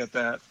 Like, I get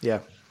that. Yeah.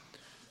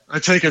 I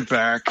take it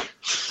back.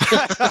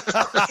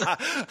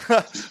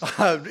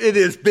 It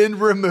has been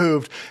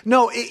removed.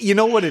 No, you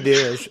know what it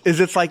is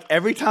it's like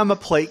every time a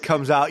plate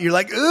comes out, you're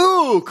like,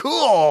 ooh,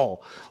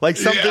 cool. Like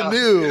something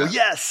new. Yeah.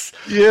 Yes.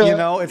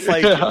 Yeah. It's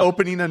like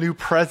opening a new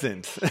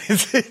present.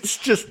 It's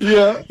just,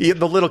 the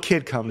little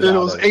kid comes out. And it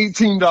was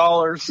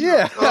 $18.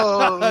 Yeah.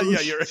 Oh.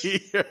 Yeah. You're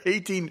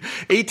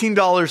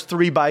 $18,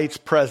 3 bites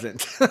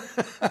present.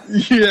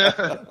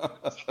 Yeah.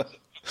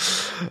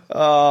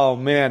 Oh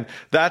man,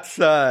 that's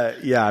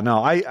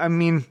I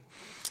mean,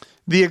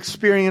 the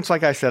experience,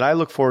 like I said, I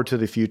look forward to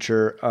the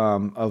future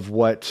of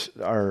what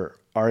our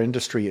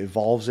industry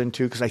evolves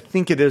into, because I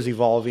think it is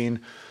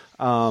evolving,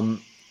 and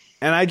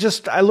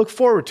I look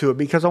forward to it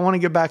because I want to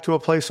get back to a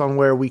place on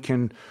where we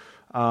can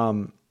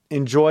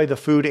enjoy the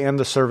food and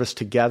the service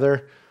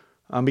together,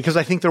 because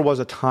I think there was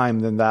a time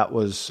then that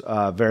was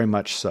very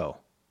much so.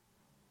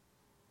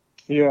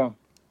 Yeah,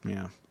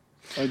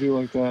 I do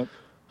like that.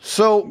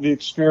 So the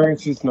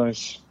experience is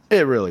nice.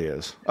 It really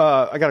is.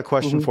 I got a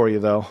question for you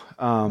though.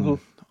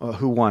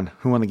 Who won?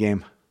 Who won the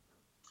game?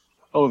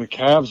 Oh, the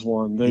Cavs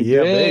won. They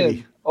did.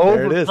 Baby.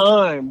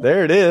 Overtime.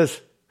 There it is.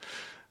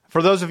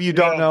 For those of you who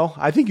don't know,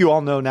 I think you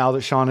all know now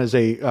that Sean is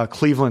a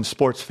Cleveland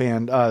sports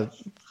fan.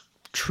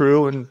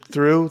 True and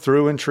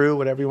through and true,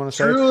 whatever you want to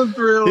say. True and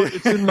through.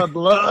 It's in my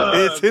blood.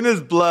 It's in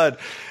his blood.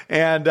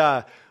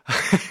 And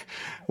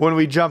when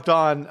we jumped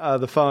on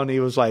the phone, he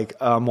was like,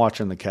 I'm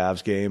watching the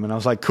Cavs game. And I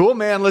was like, cool,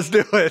 man, let's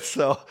do it.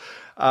 So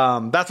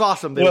that's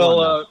awesome.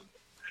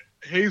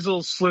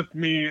 Hazel slipped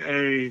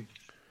me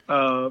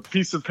a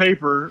piece of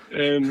paper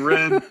and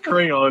red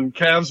crayon,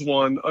 Cavs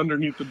won,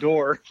 underneath the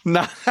door.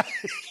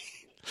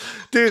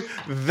 Dude,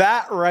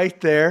 that right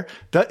there,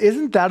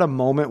 isn't that a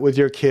moment with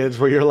your kids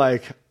where you're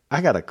like,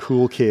 I got a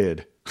cool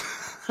kid?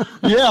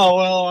 Yeah,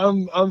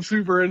 well, I'm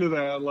super into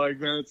that. Like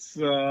that's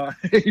that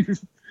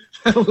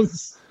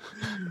was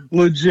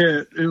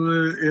legit.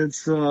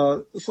 It's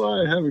that's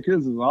why having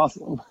kids is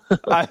awesome.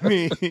 I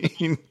mean,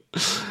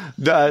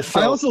 I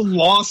also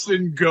lost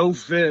in Go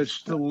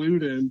Fish to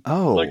Luden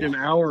like an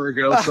hour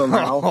ago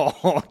somehow.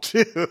 Oh,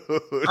 dude.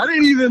 I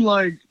didn't even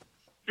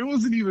it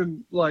wasn't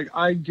even like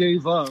I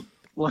gave up.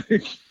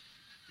 Like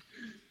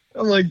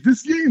I'm like,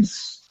 this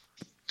game's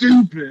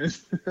stupid.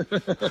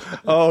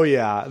 Oh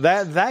yeah,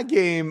 that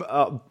game.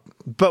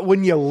 But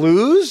when you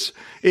lose,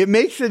 it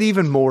makes it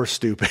even more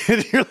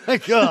stupid. You're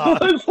like, oh,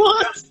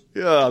 What?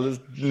 yeah,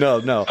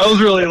 no. I was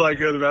really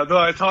good about it. Though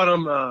I taught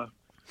him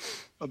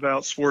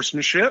about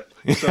sportsmanship.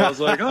 So I was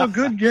like, oh,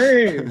 good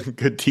game.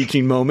 Good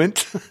teaching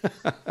moment.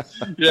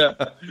 Yeah,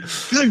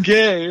 good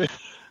game.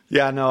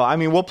 Yeah, no, I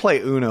mean, we'll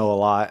play Uno a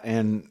lot,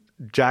 and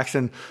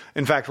Jackson,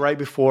 in fact, right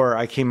before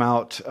I came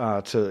out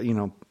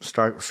to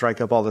strike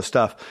up all this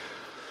stuff,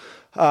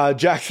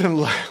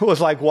 Jackson was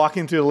like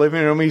walking through the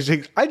living room. He's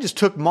like, I just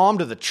took mom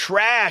to the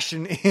trash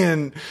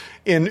in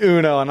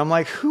Uno. And I'm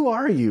like, who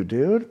are you,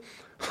 dude?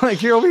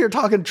 Like, you're over here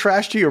talking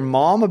trash to your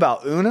mom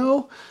about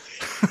Uno?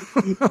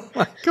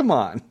 Like, come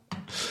on.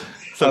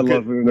 So I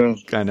love Uno.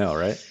 I know,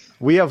 right?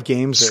 We have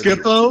games.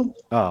 Skippo?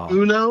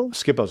 Uno?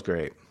 Skippo's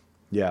great.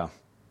 Yeah.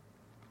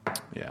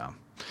 Yeah.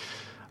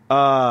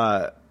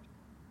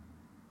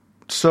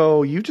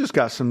 So you just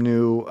got some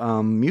new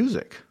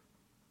music.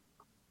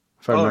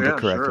 If I remember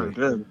correctly.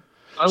 Sure, I did.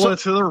 I went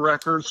to the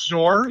record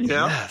store.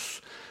 Yeah.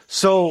 Yes.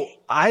 So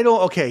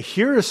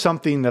here is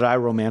something that I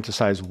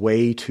romanticize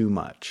way too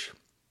much.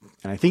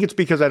 And I think it's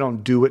because I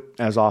don't do it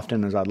as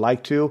often as I'd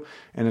like to.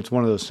 And it's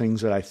one of those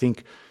things that I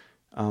think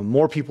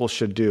more people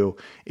should do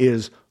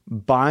is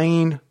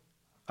buying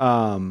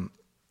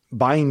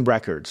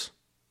records.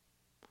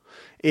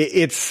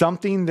 It's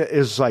something that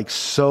is like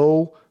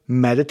so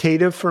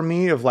meditative for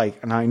me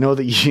and I know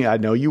that I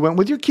know you went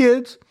with your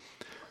kids.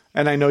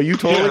 And I know you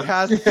totally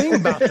had a thing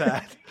about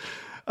that.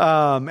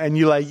 And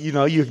you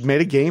you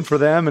made a game for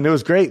them and it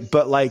was great.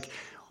 But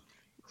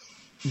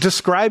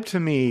describe to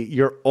me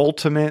your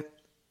ultimate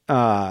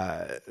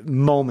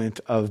moment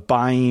of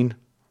buying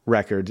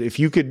records. If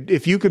you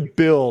could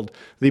build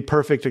the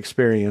perfect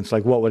experience,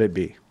 what would it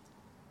be?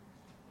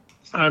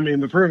 I mean,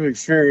 the perfect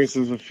experience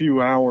is a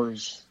few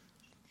hours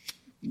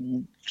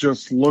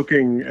just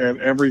looking at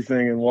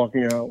everything and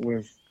walking out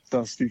with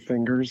dusty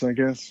fingers, I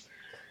guess.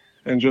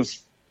 And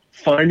just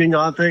finding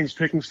odd things,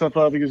 picking stuff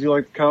up because you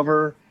like the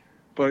cover.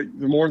 But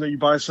the more that you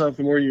buy stuff,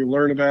 the more you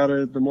learn about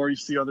it, the more you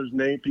see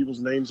people's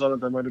names on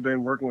it that might have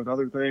been working with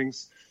other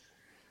things.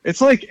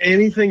 It's like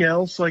anything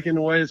else, in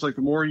a way. It's like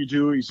the more you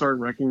do it, you start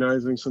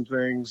recognizing some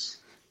things,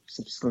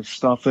 some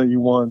stuff that you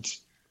want.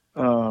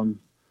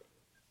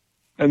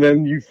 And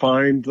then you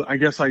find, I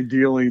guess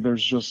ideally,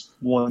 there's just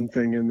one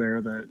thing in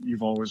there that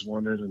you've always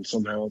wanted, and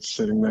somehow it's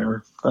sitting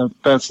there.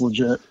 That's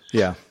legit.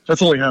 Yeah.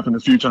 That's only happened a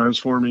few times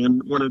for me.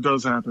 And when it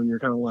does happen, you're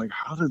kind of like,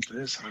 how did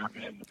this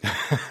happen?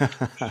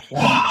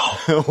 Wow.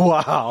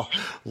 Wow.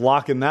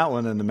 Locking that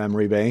one in the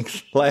memory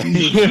banks.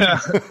 Yeah.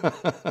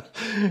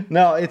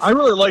 No, I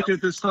really liked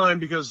it this time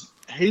because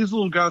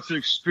Hazel got to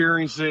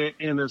experience it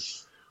in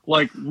this,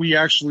 we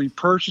actually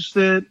purchased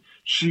it.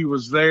 She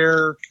was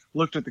there,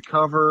 looked at the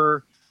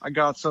cover. I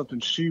got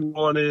something she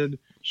wanted.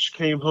 She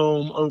came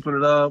home, opened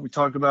it up. We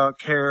talked about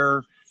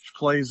Care. She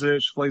plays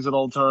it. She plays it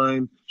all the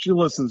time. She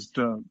listens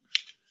to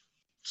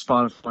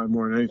Spotify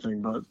more than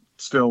anything, but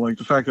still,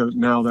 the fact that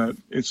now that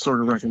it's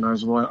sort of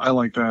recognizable, I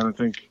like that. I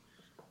think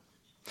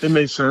it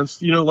makes sense.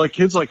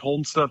 Kids like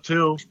holding stuff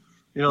too.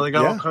 They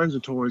got all kinds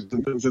of toys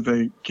and things that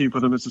they keep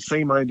with them. It's the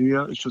same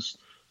idea. It's just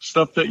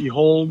stuff that you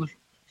hold,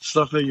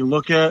 stuff that you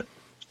look at.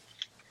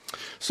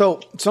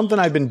 So something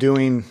I've been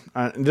doing,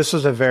 this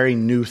is a very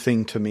new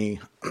thing to me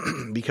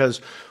because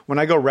when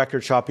I go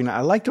record shopping,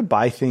 I like to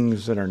buy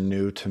things that are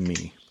new to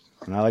me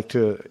and I like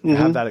to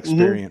have that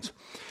experience.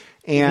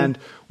 And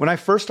when I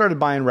first started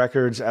buying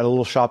records at a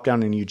little shop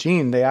down in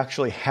Eugene, they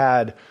actually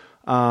had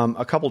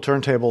a couple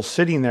turntables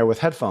sitting there with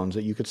headphones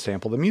that you could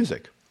sample the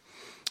music.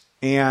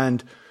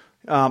 And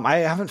I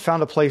haven't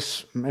found a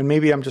place, and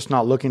maybe I'm just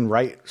not looking the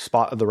right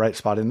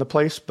spot in the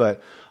place,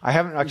 but I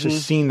haven't actually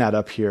seen that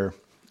up here.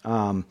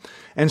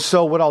 And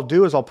so what I'll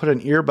do is I'll put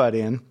an earbud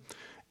in,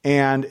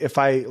 and if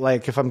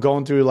I'm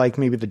going through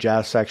maybe the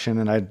jazz section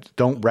and I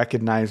don't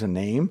recognize a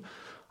name,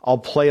 I'll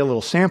play a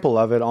little sample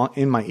of it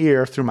in my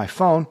ear through my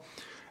phone,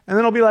 and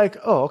then I'll be like,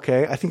 oh,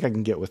 okay, I think I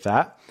can get with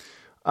that.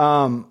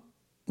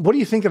 What do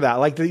you think of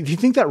that? Do you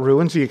think that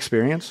ruins the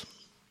experience?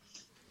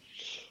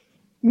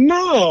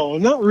 No,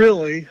 not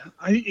really.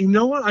 You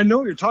know what? I know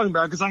what you're talking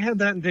about because I had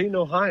that in Dayton,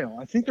 Ohio.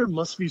 I think there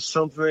must be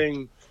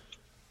something.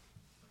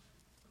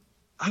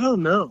 I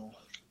don't know.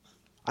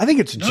 I think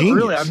it's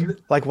genius. Really.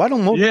 Why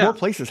don't more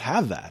places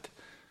have that?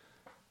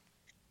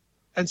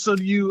 And so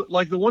you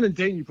like the one in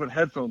Dayton, you put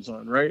headphones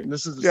on, right? And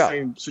this is the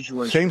same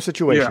situation. Same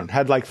situation. Yeah.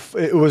 Had like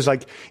it was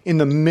like in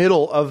the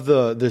middle of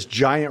this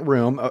giant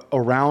room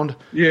around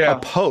a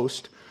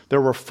post. There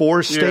were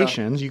 4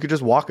 stations. You could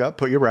just walk up,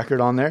 put your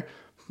record on there,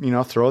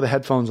 throw the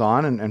headphones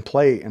on and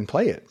play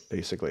it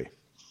basically.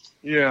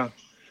 Yeah.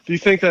 Do you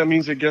think that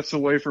means it gets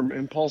away from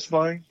impulse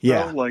buying?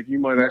 Yeah. Though? Like you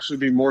might actually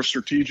be more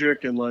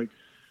strategic and like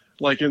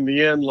in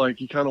the end,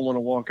 like you kind of want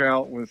to walk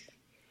out with.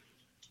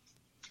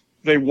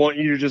 They want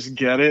you to just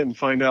get it and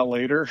find out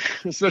later,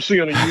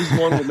 especially on a used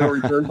one with no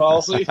return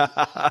policy.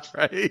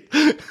 Right.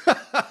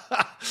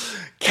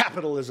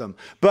 Capitalism.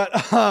 But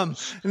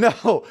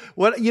no,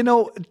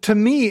 to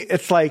me,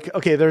 it's like,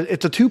 okay,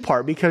 it's a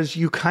 2-part because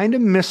you kind of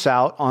miss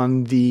out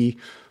on the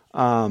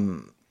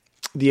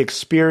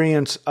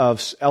experience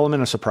of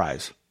element of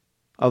surprise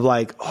of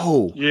like,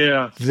 oh,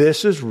 yeah,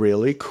 this is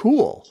really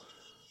cool.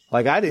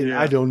 Like I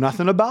know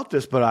nothing about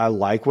this, but I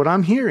like what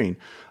I'm hearing.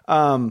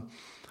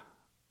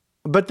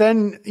 But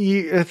then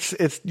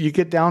you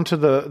get down to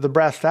the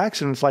brass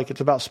tacks and it's like,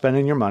 it's about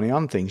spending your money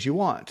on things you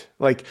want.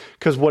 Like,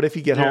 cause what if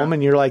you get home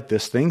and you're like,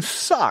 this thing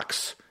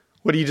sucks.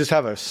 What do you just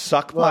have a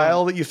suck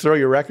pile that you throw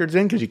your records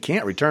in? Cause you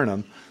can't return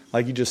them.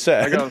 Like you just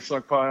said. I got a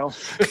suck pile.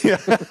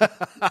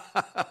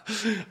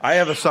 I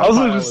have a suck pile.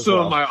 I was just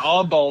doing my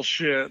oddball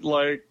shit.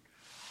 Like,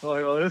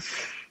 well, this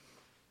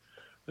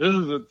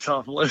is a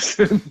tough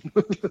listen.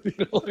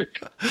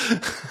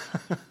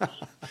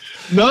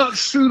 Not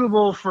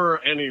suitable for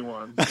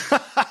anyone.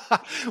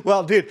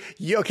 Well, dude,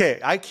 okay.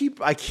 I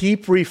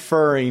keep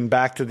referring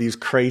back to these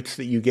crates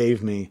that you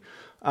gave me.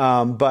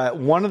 But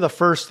one of the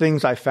first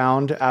things I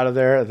found out of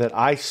there that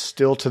I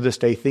still to this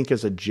day think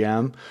is a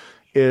gem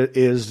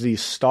is the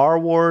Star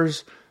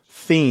Wars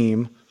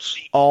theme,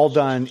 all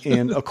done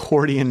in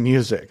accordion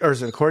music. Or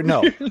is it accordion?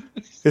 No.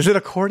 Is it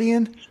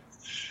accordion?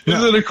 No.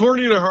 Is it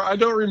accordion or I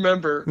don't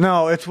remember.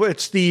 No, it's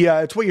what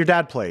your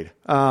dad played.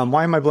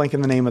 Why am I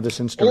blanking the name of this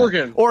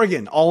instrument?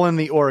 Organ, all in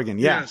the organ.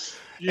 Yeah.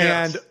 Yes.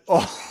 And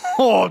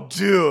oh,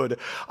 dude,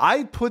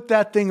 I put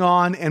that thing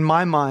on and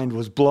my mind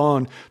was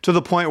blown to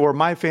the point where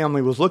my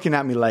family was looking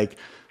at me like,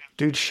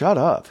 dude, shut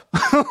up.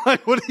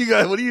 Like, what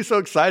are you so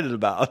excited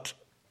about?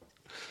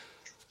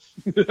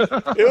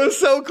 It was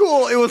so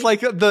cool. It was like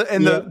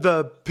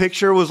the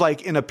picture was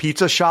like in a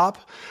pizza shop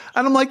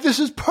and I'm like, this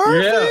is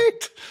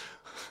perfect. Yeah.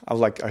 I was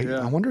like,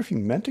 I wonder if you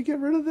meant to get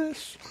rid of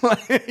this.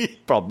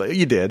 Probably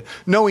you did.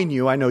 Knowing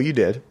you, I know you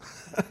did.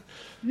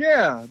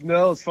 Yeah,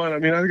 no, it's fine. I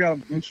mean, I've got a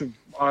bunch of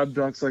odd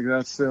ducks like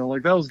that still.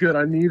 Like that was good.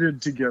 I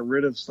needed to get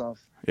rid of stuff.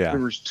 Yeah,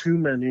 there was too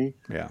many.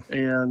 Yeah,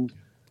 and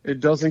it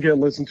doesn't get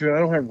listened to. I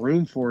don't have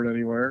room for it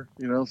anywhere.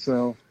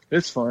 So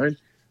it's fine.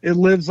 It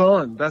lives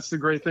on. That's the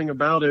great thing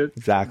about it.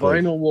 Exactly.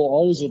 Vinyl will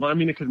always live. I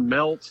mean, it can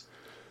melt,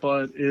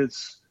 but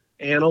it's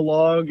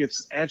analog.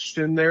 It's etched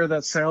in there.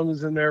 That sound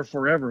is in there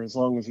forever as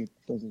long as it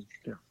doesn't.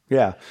 Yeah.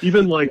 Yeah.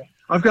 Even like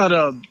I've got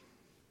a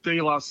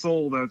De La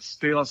Soul. That's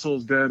De La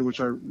Soul's Dead, which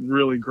are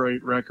really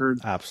great record.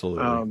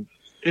 Absolutely.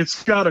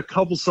 It's got a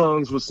couple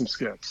songs with some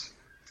skips,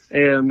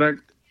 and that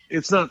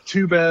it's not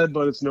too bad,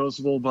 but it's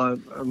noticeable. But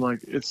I'm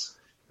like, it's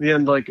the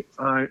end. Like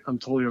I'm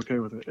totally okay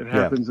with it. It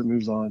happens. It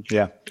moves on.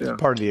 Yeah. It's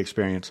part of the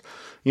experience.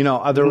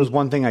 There was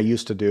one thing I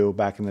used to do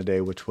back in the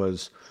day, which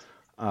was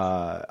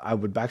I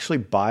would actually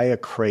buy a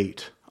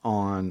crate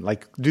on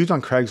like dudes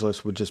on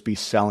Craigslist would just be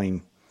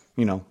selling,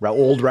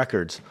 old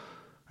records.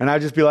 And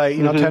I'd just be like,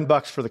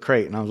 $10 for the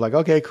crate. And I was like,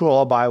 okay, cool.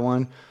 I'll buy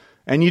one.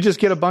 And you just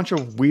get a bunch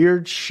of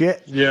weird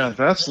shit. Yeah,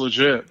 that's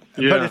legit.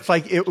 Yeah. But it's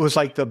like, it was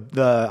like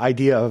the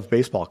idea of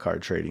baseball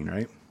card trading,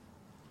 right?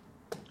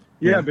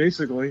 Yeah,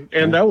 basically.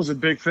 And that was a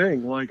big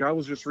thing. Like I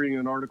was just reading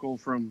an article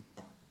from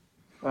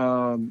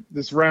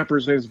this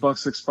rapper's name is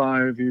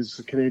Buck65. He's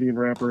a Canadian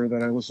rapper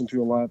that I listened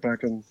to a lot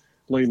back in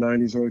late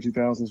 90s, early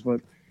 2000s. But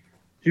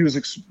he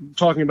was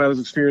talking about his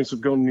experience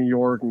of going to New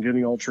York and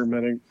getting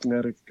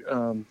ultramagnetic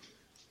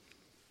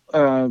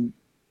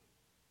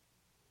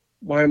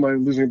why am I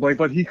losing a blank?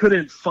 But he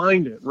couldn't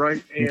find it,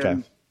 right?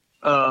 And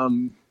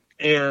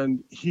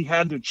and he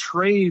had to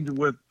trade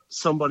with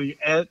somebody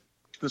at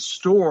the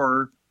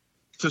store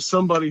to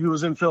somebody who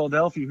was in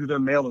Philadelphia who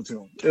then mailed it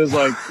to him. It was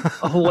like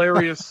a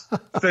hilarious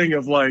thing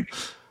of like,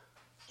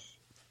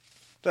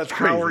 that's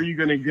crazy. How are you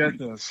going to get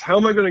this? How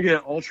am I going to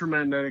get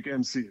ultramagnetic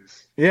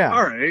MCs? Yeah.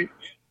 All right.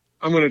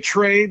 I'm going to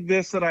trade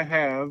this that I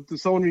have to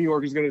someone in New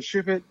York who's going to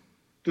ship it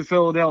to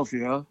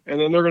Philadelphia, and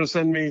then they're going to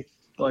send me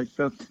like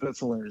that's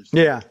hilarious.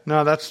 Yeah,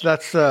 no, that's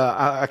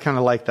I kind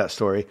of like that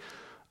story.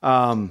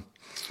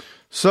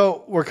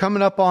 So we're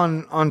coming up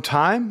on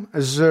time.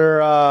 Is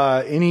there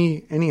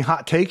any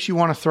hot takes you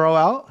want to throw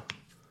out?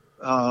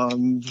 No.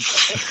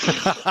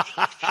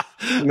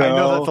 I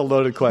know that's a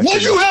loaded question.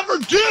 What'd you have for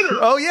dinner?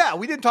 Oh yeah,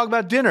 we didn't talk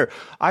about dinner.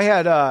 I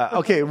had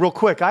okay, real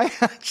quick.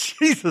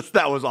 Jesus,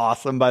 that was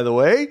awesome. By the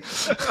way,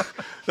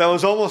 that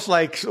was almost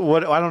like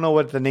what I don't know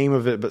what the name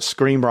of it, but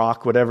Scream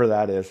Rock, whatever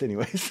that is.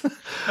 Anyways,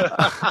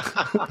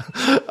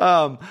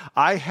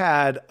 I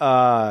had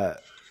a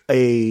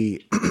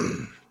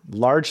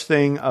large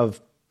thing of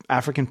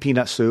African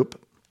peanut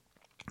soup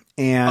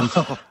and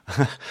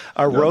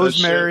a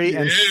rosemary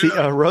and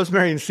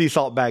sea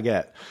salt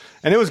baguette,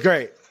 and it was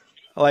great.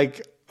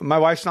 Like, my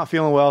wife's not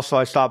feeling well, so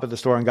I stopped at the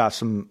store and got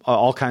some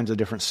all kinds of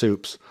different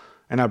soups,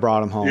 and I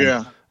brought them home.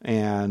 Yeah.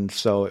 And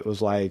so it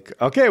was like,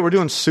 okay, we're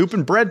doing soup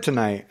and bread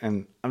tonight,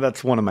 and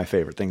that's one of my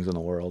favorite things in the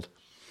world.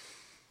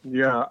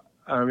 Yeah,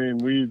 I mean,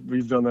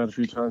 we've done that a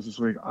few times this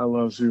week. I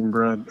love soup and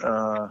bread.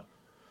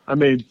 I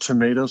made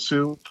tomato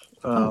soup.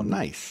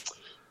 Nice.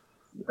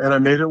 And I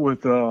made it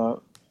with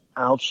Alto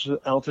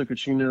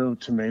Cucino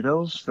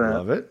tomatoes that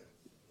Love it.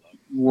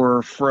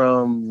 were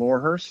from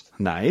Lorehurst.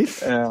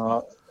 Nice.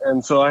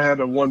 And so I had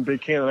one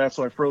big can of that,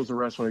 so I froze the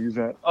rest when I used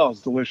that. Oh,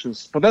 it's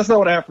delicious. But that's not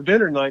what I had for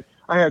dinner tonight.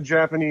 I had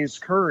Japanese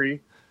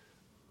curry.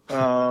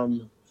 By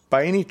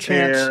any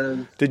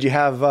chance, did you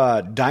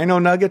have dino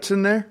nuggets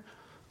in there?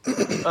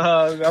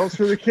 That was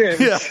for the kids.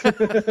 Yeah.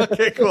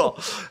 Okay, cool.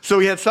 So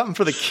we had something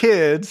for the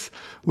kids.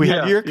 We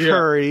had your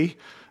curry.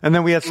 And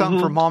then we had something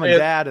for mom and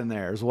dad in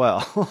there as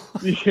well.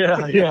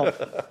 Yeah.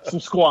 Some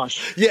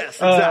squash. Yes,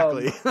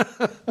 exactly.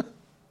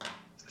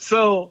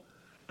 So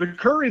the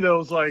curry,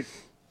 though, is like,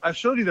 I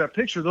showed you that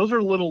picture. Those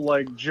are little,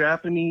 like,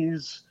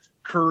 Japanese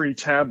curry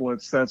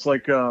tablets. That's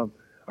like a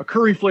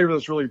curry flavor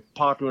that's really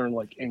popular in,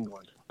 like,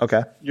 England.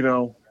 Okay. You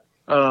know?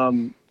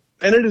 And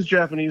it is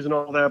Japanese and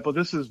all that, but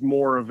this is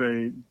more of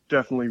a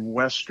definitely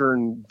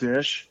Western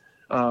dish,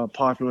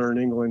 popular in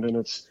England. And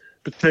it's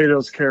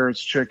potatoes,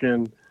 carrots,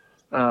 chicken,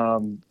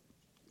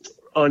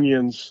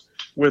 onions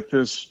with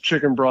this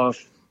chicken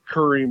broth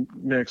curry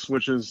mix,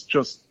 which is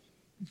just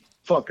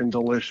fucking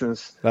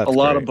delicious. That's a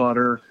lot great. of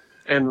butter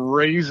and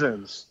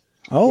raisins,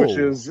 which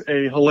is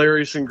a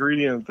hilarious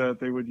ingredient that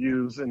they would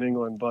use in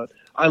England, but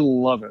I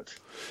love it.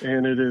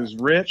 And it is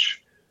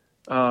rich.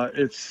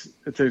 It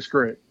tastes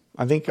great.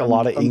 I think a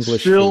lot of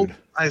English food. food.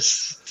 I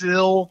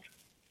still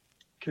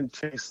can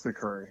taste the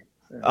curry.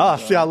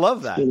 And, See, I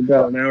love that. It's been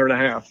about an hour and a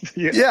half.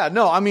 Yeah,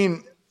 no, I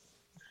mean,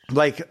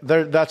 like,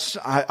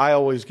 I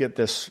always get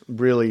this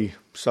really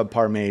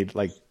subpar made,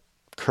 like,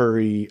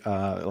 curry,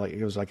 like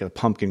it was like a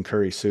pumpkin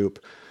curry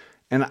soup.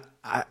 And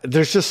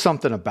there's just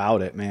something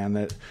about it, man,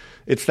 that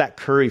it's that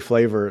curry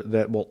flavor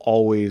that will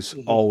always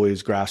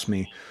grasp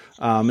me.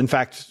 In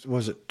fact,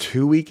 was it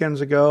 2 weekends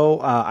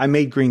ago? I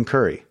made green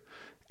curry.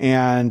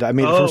 And I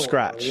made it from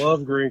scratch. I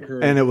love green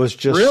curry. And it was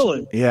just,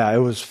 really? Yeah, it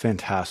was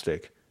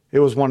fantastic. It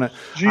was one of.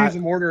 Did you use a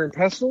mortar and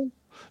pestle?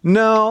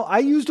 No, I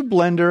used a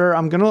blender.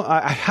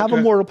 I have a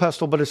mortar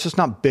pestle, but it's just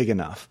not big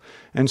enough.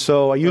 And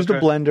so I used a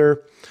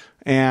blender,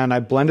 and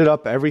I blended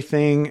up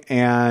everything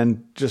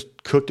and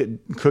just cooked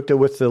it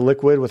with the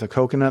liquid with a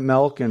coconut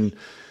milk. And,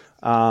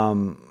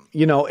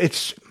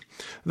 it's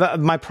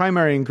my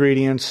primary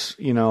ingredients,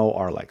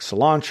 are like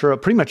cilantro,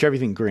 pretty much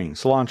everything green,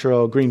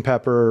 cilantro, green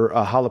pepper,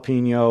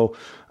 jalapeno,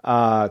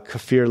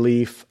 kaffir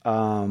leaf.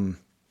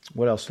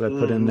 What else did I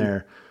put in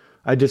there?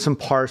 I did some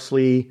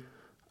parsley.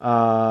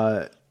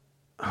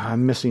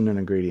 I'm missing an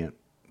ingredient.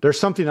 There's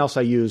something else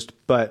I used,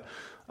 but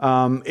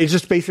it's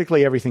just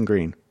basically everything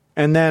green.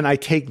 And then I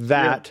take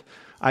that. Yeah.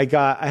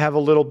 I have a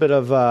little bit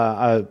of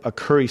a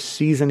curry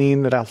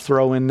seasoning that I'll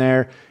throw in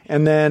there,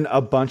 and then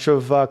a bunch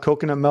of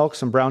coconut milk,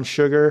 some brown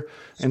sugar,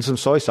 and some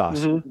soy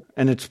sauce,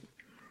 and it's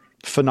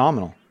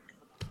phenomenal.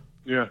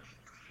 Yeah,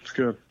 it's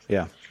good.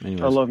 Yeah,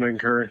 anyways. I love making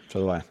curry.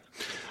 So do I.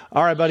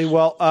 All right, buddy.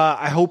 Well,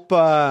 I hope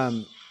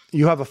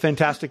you have a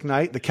fantastic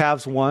night. The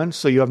Cavs won,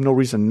 so you have no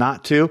reason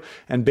not to.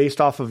 And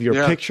based off of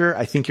your picture,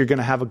 I think you're going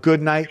to have a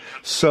good night.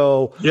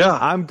 So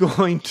I'm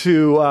going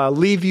to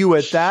leave you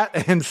at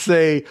that and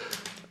say,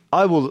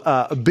 I will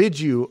bid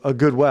you a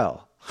good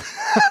well.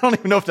 I don't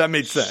even know if that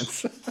made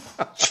sense.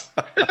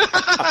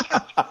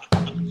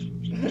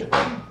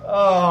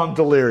 Oh, I'm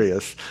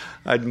delirious.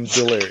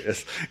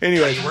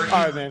 Anyways, all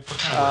right, man.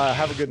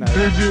 Have a good night.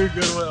 Bid you a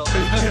good well.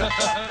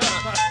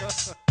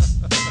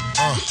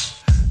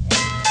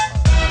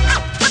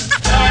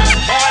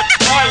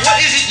 What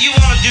is it you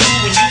want to do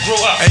when you grow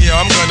up? Hey, yo,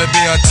 I'm gonna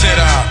be on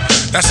TikTok.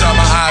 That's all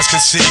my eyes can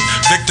see.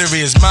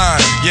 Victory is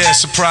mine, yeah,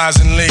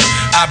 surprisingly.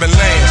 I've been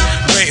laying,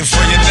 waiting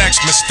for your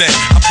next mistake.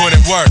 I put in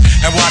work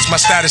and watch my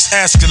status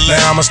escalate.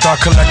 Now I'ma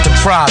start collecting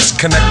props,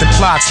 connecting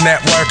plots,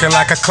 networking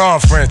like a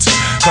conference.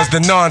 Cause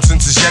the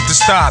nonsense is yet to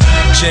stop.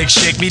 Jake,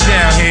 shake me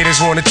down,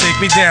 haters wanna take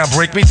me down,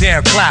 break me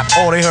down, clap.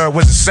 All they heard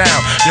was a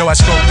sound. Yo, I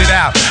scoped it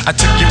out. I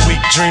took your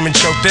weak dream and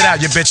choked it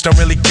out. Your bitch don't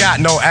really got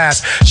no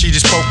ass. She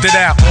just poked it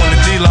out on the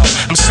D-Lo.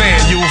 I'm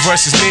saying you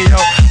versus me, yo.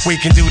 We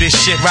can do this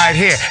shit right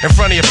here in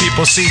front of your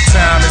people. See,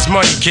 time is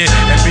money, kid,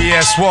 and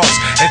BS walks.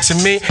 And to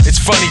me, it's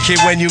funny,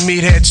 kid, when you meet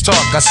heads talk.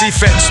 I see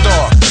feds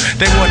talk.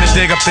 They wanna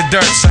dig up the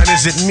dirt, son.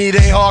 Is it me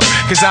they hawk?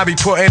 Cause I be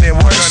putting in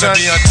work, son. Gonna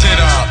be on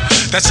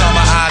TikTok. That's all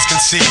my eyes can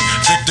see.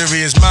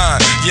 Victory is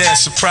mine, yeah,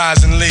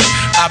 surprisingly.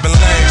 I've been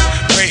laying,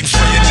 waiting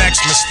for your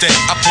next mistake.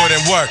 I put in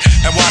work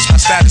and watch my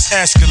status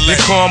escalate. Your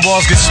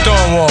cornballs get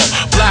stonewalled,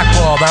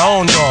 blackballed, I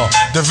own y'all.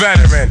 the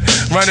veteran,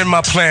 running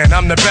my plan,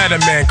 I'm the better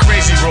man.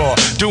 Crazy raw,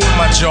 doing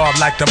my job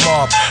like the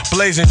mob,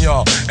 blazing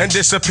y'all, and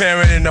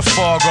disappearing in the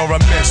fog or a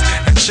mist.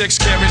 And chicks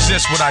can't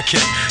resist what I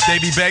kick. They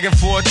be begging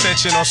for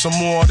attention on some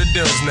more of the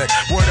deals, Nick.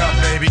 Word up,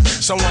 baby.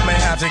 Someone may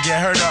have to get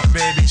hurt up,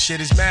 baby.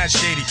 Shit is mad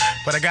shady,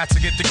 but I got to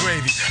get the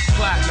gravy.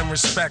 Platinum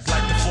respect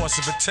like the force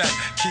of attack.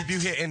 Keep you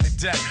hitting the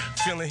deck,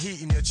 feeling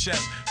heat in your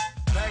chest.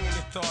 Banging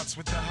your thoughts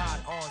with the hot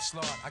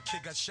onslaught. I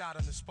kick a shot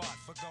on the spot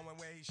for going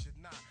where he should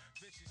not.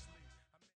 Bitches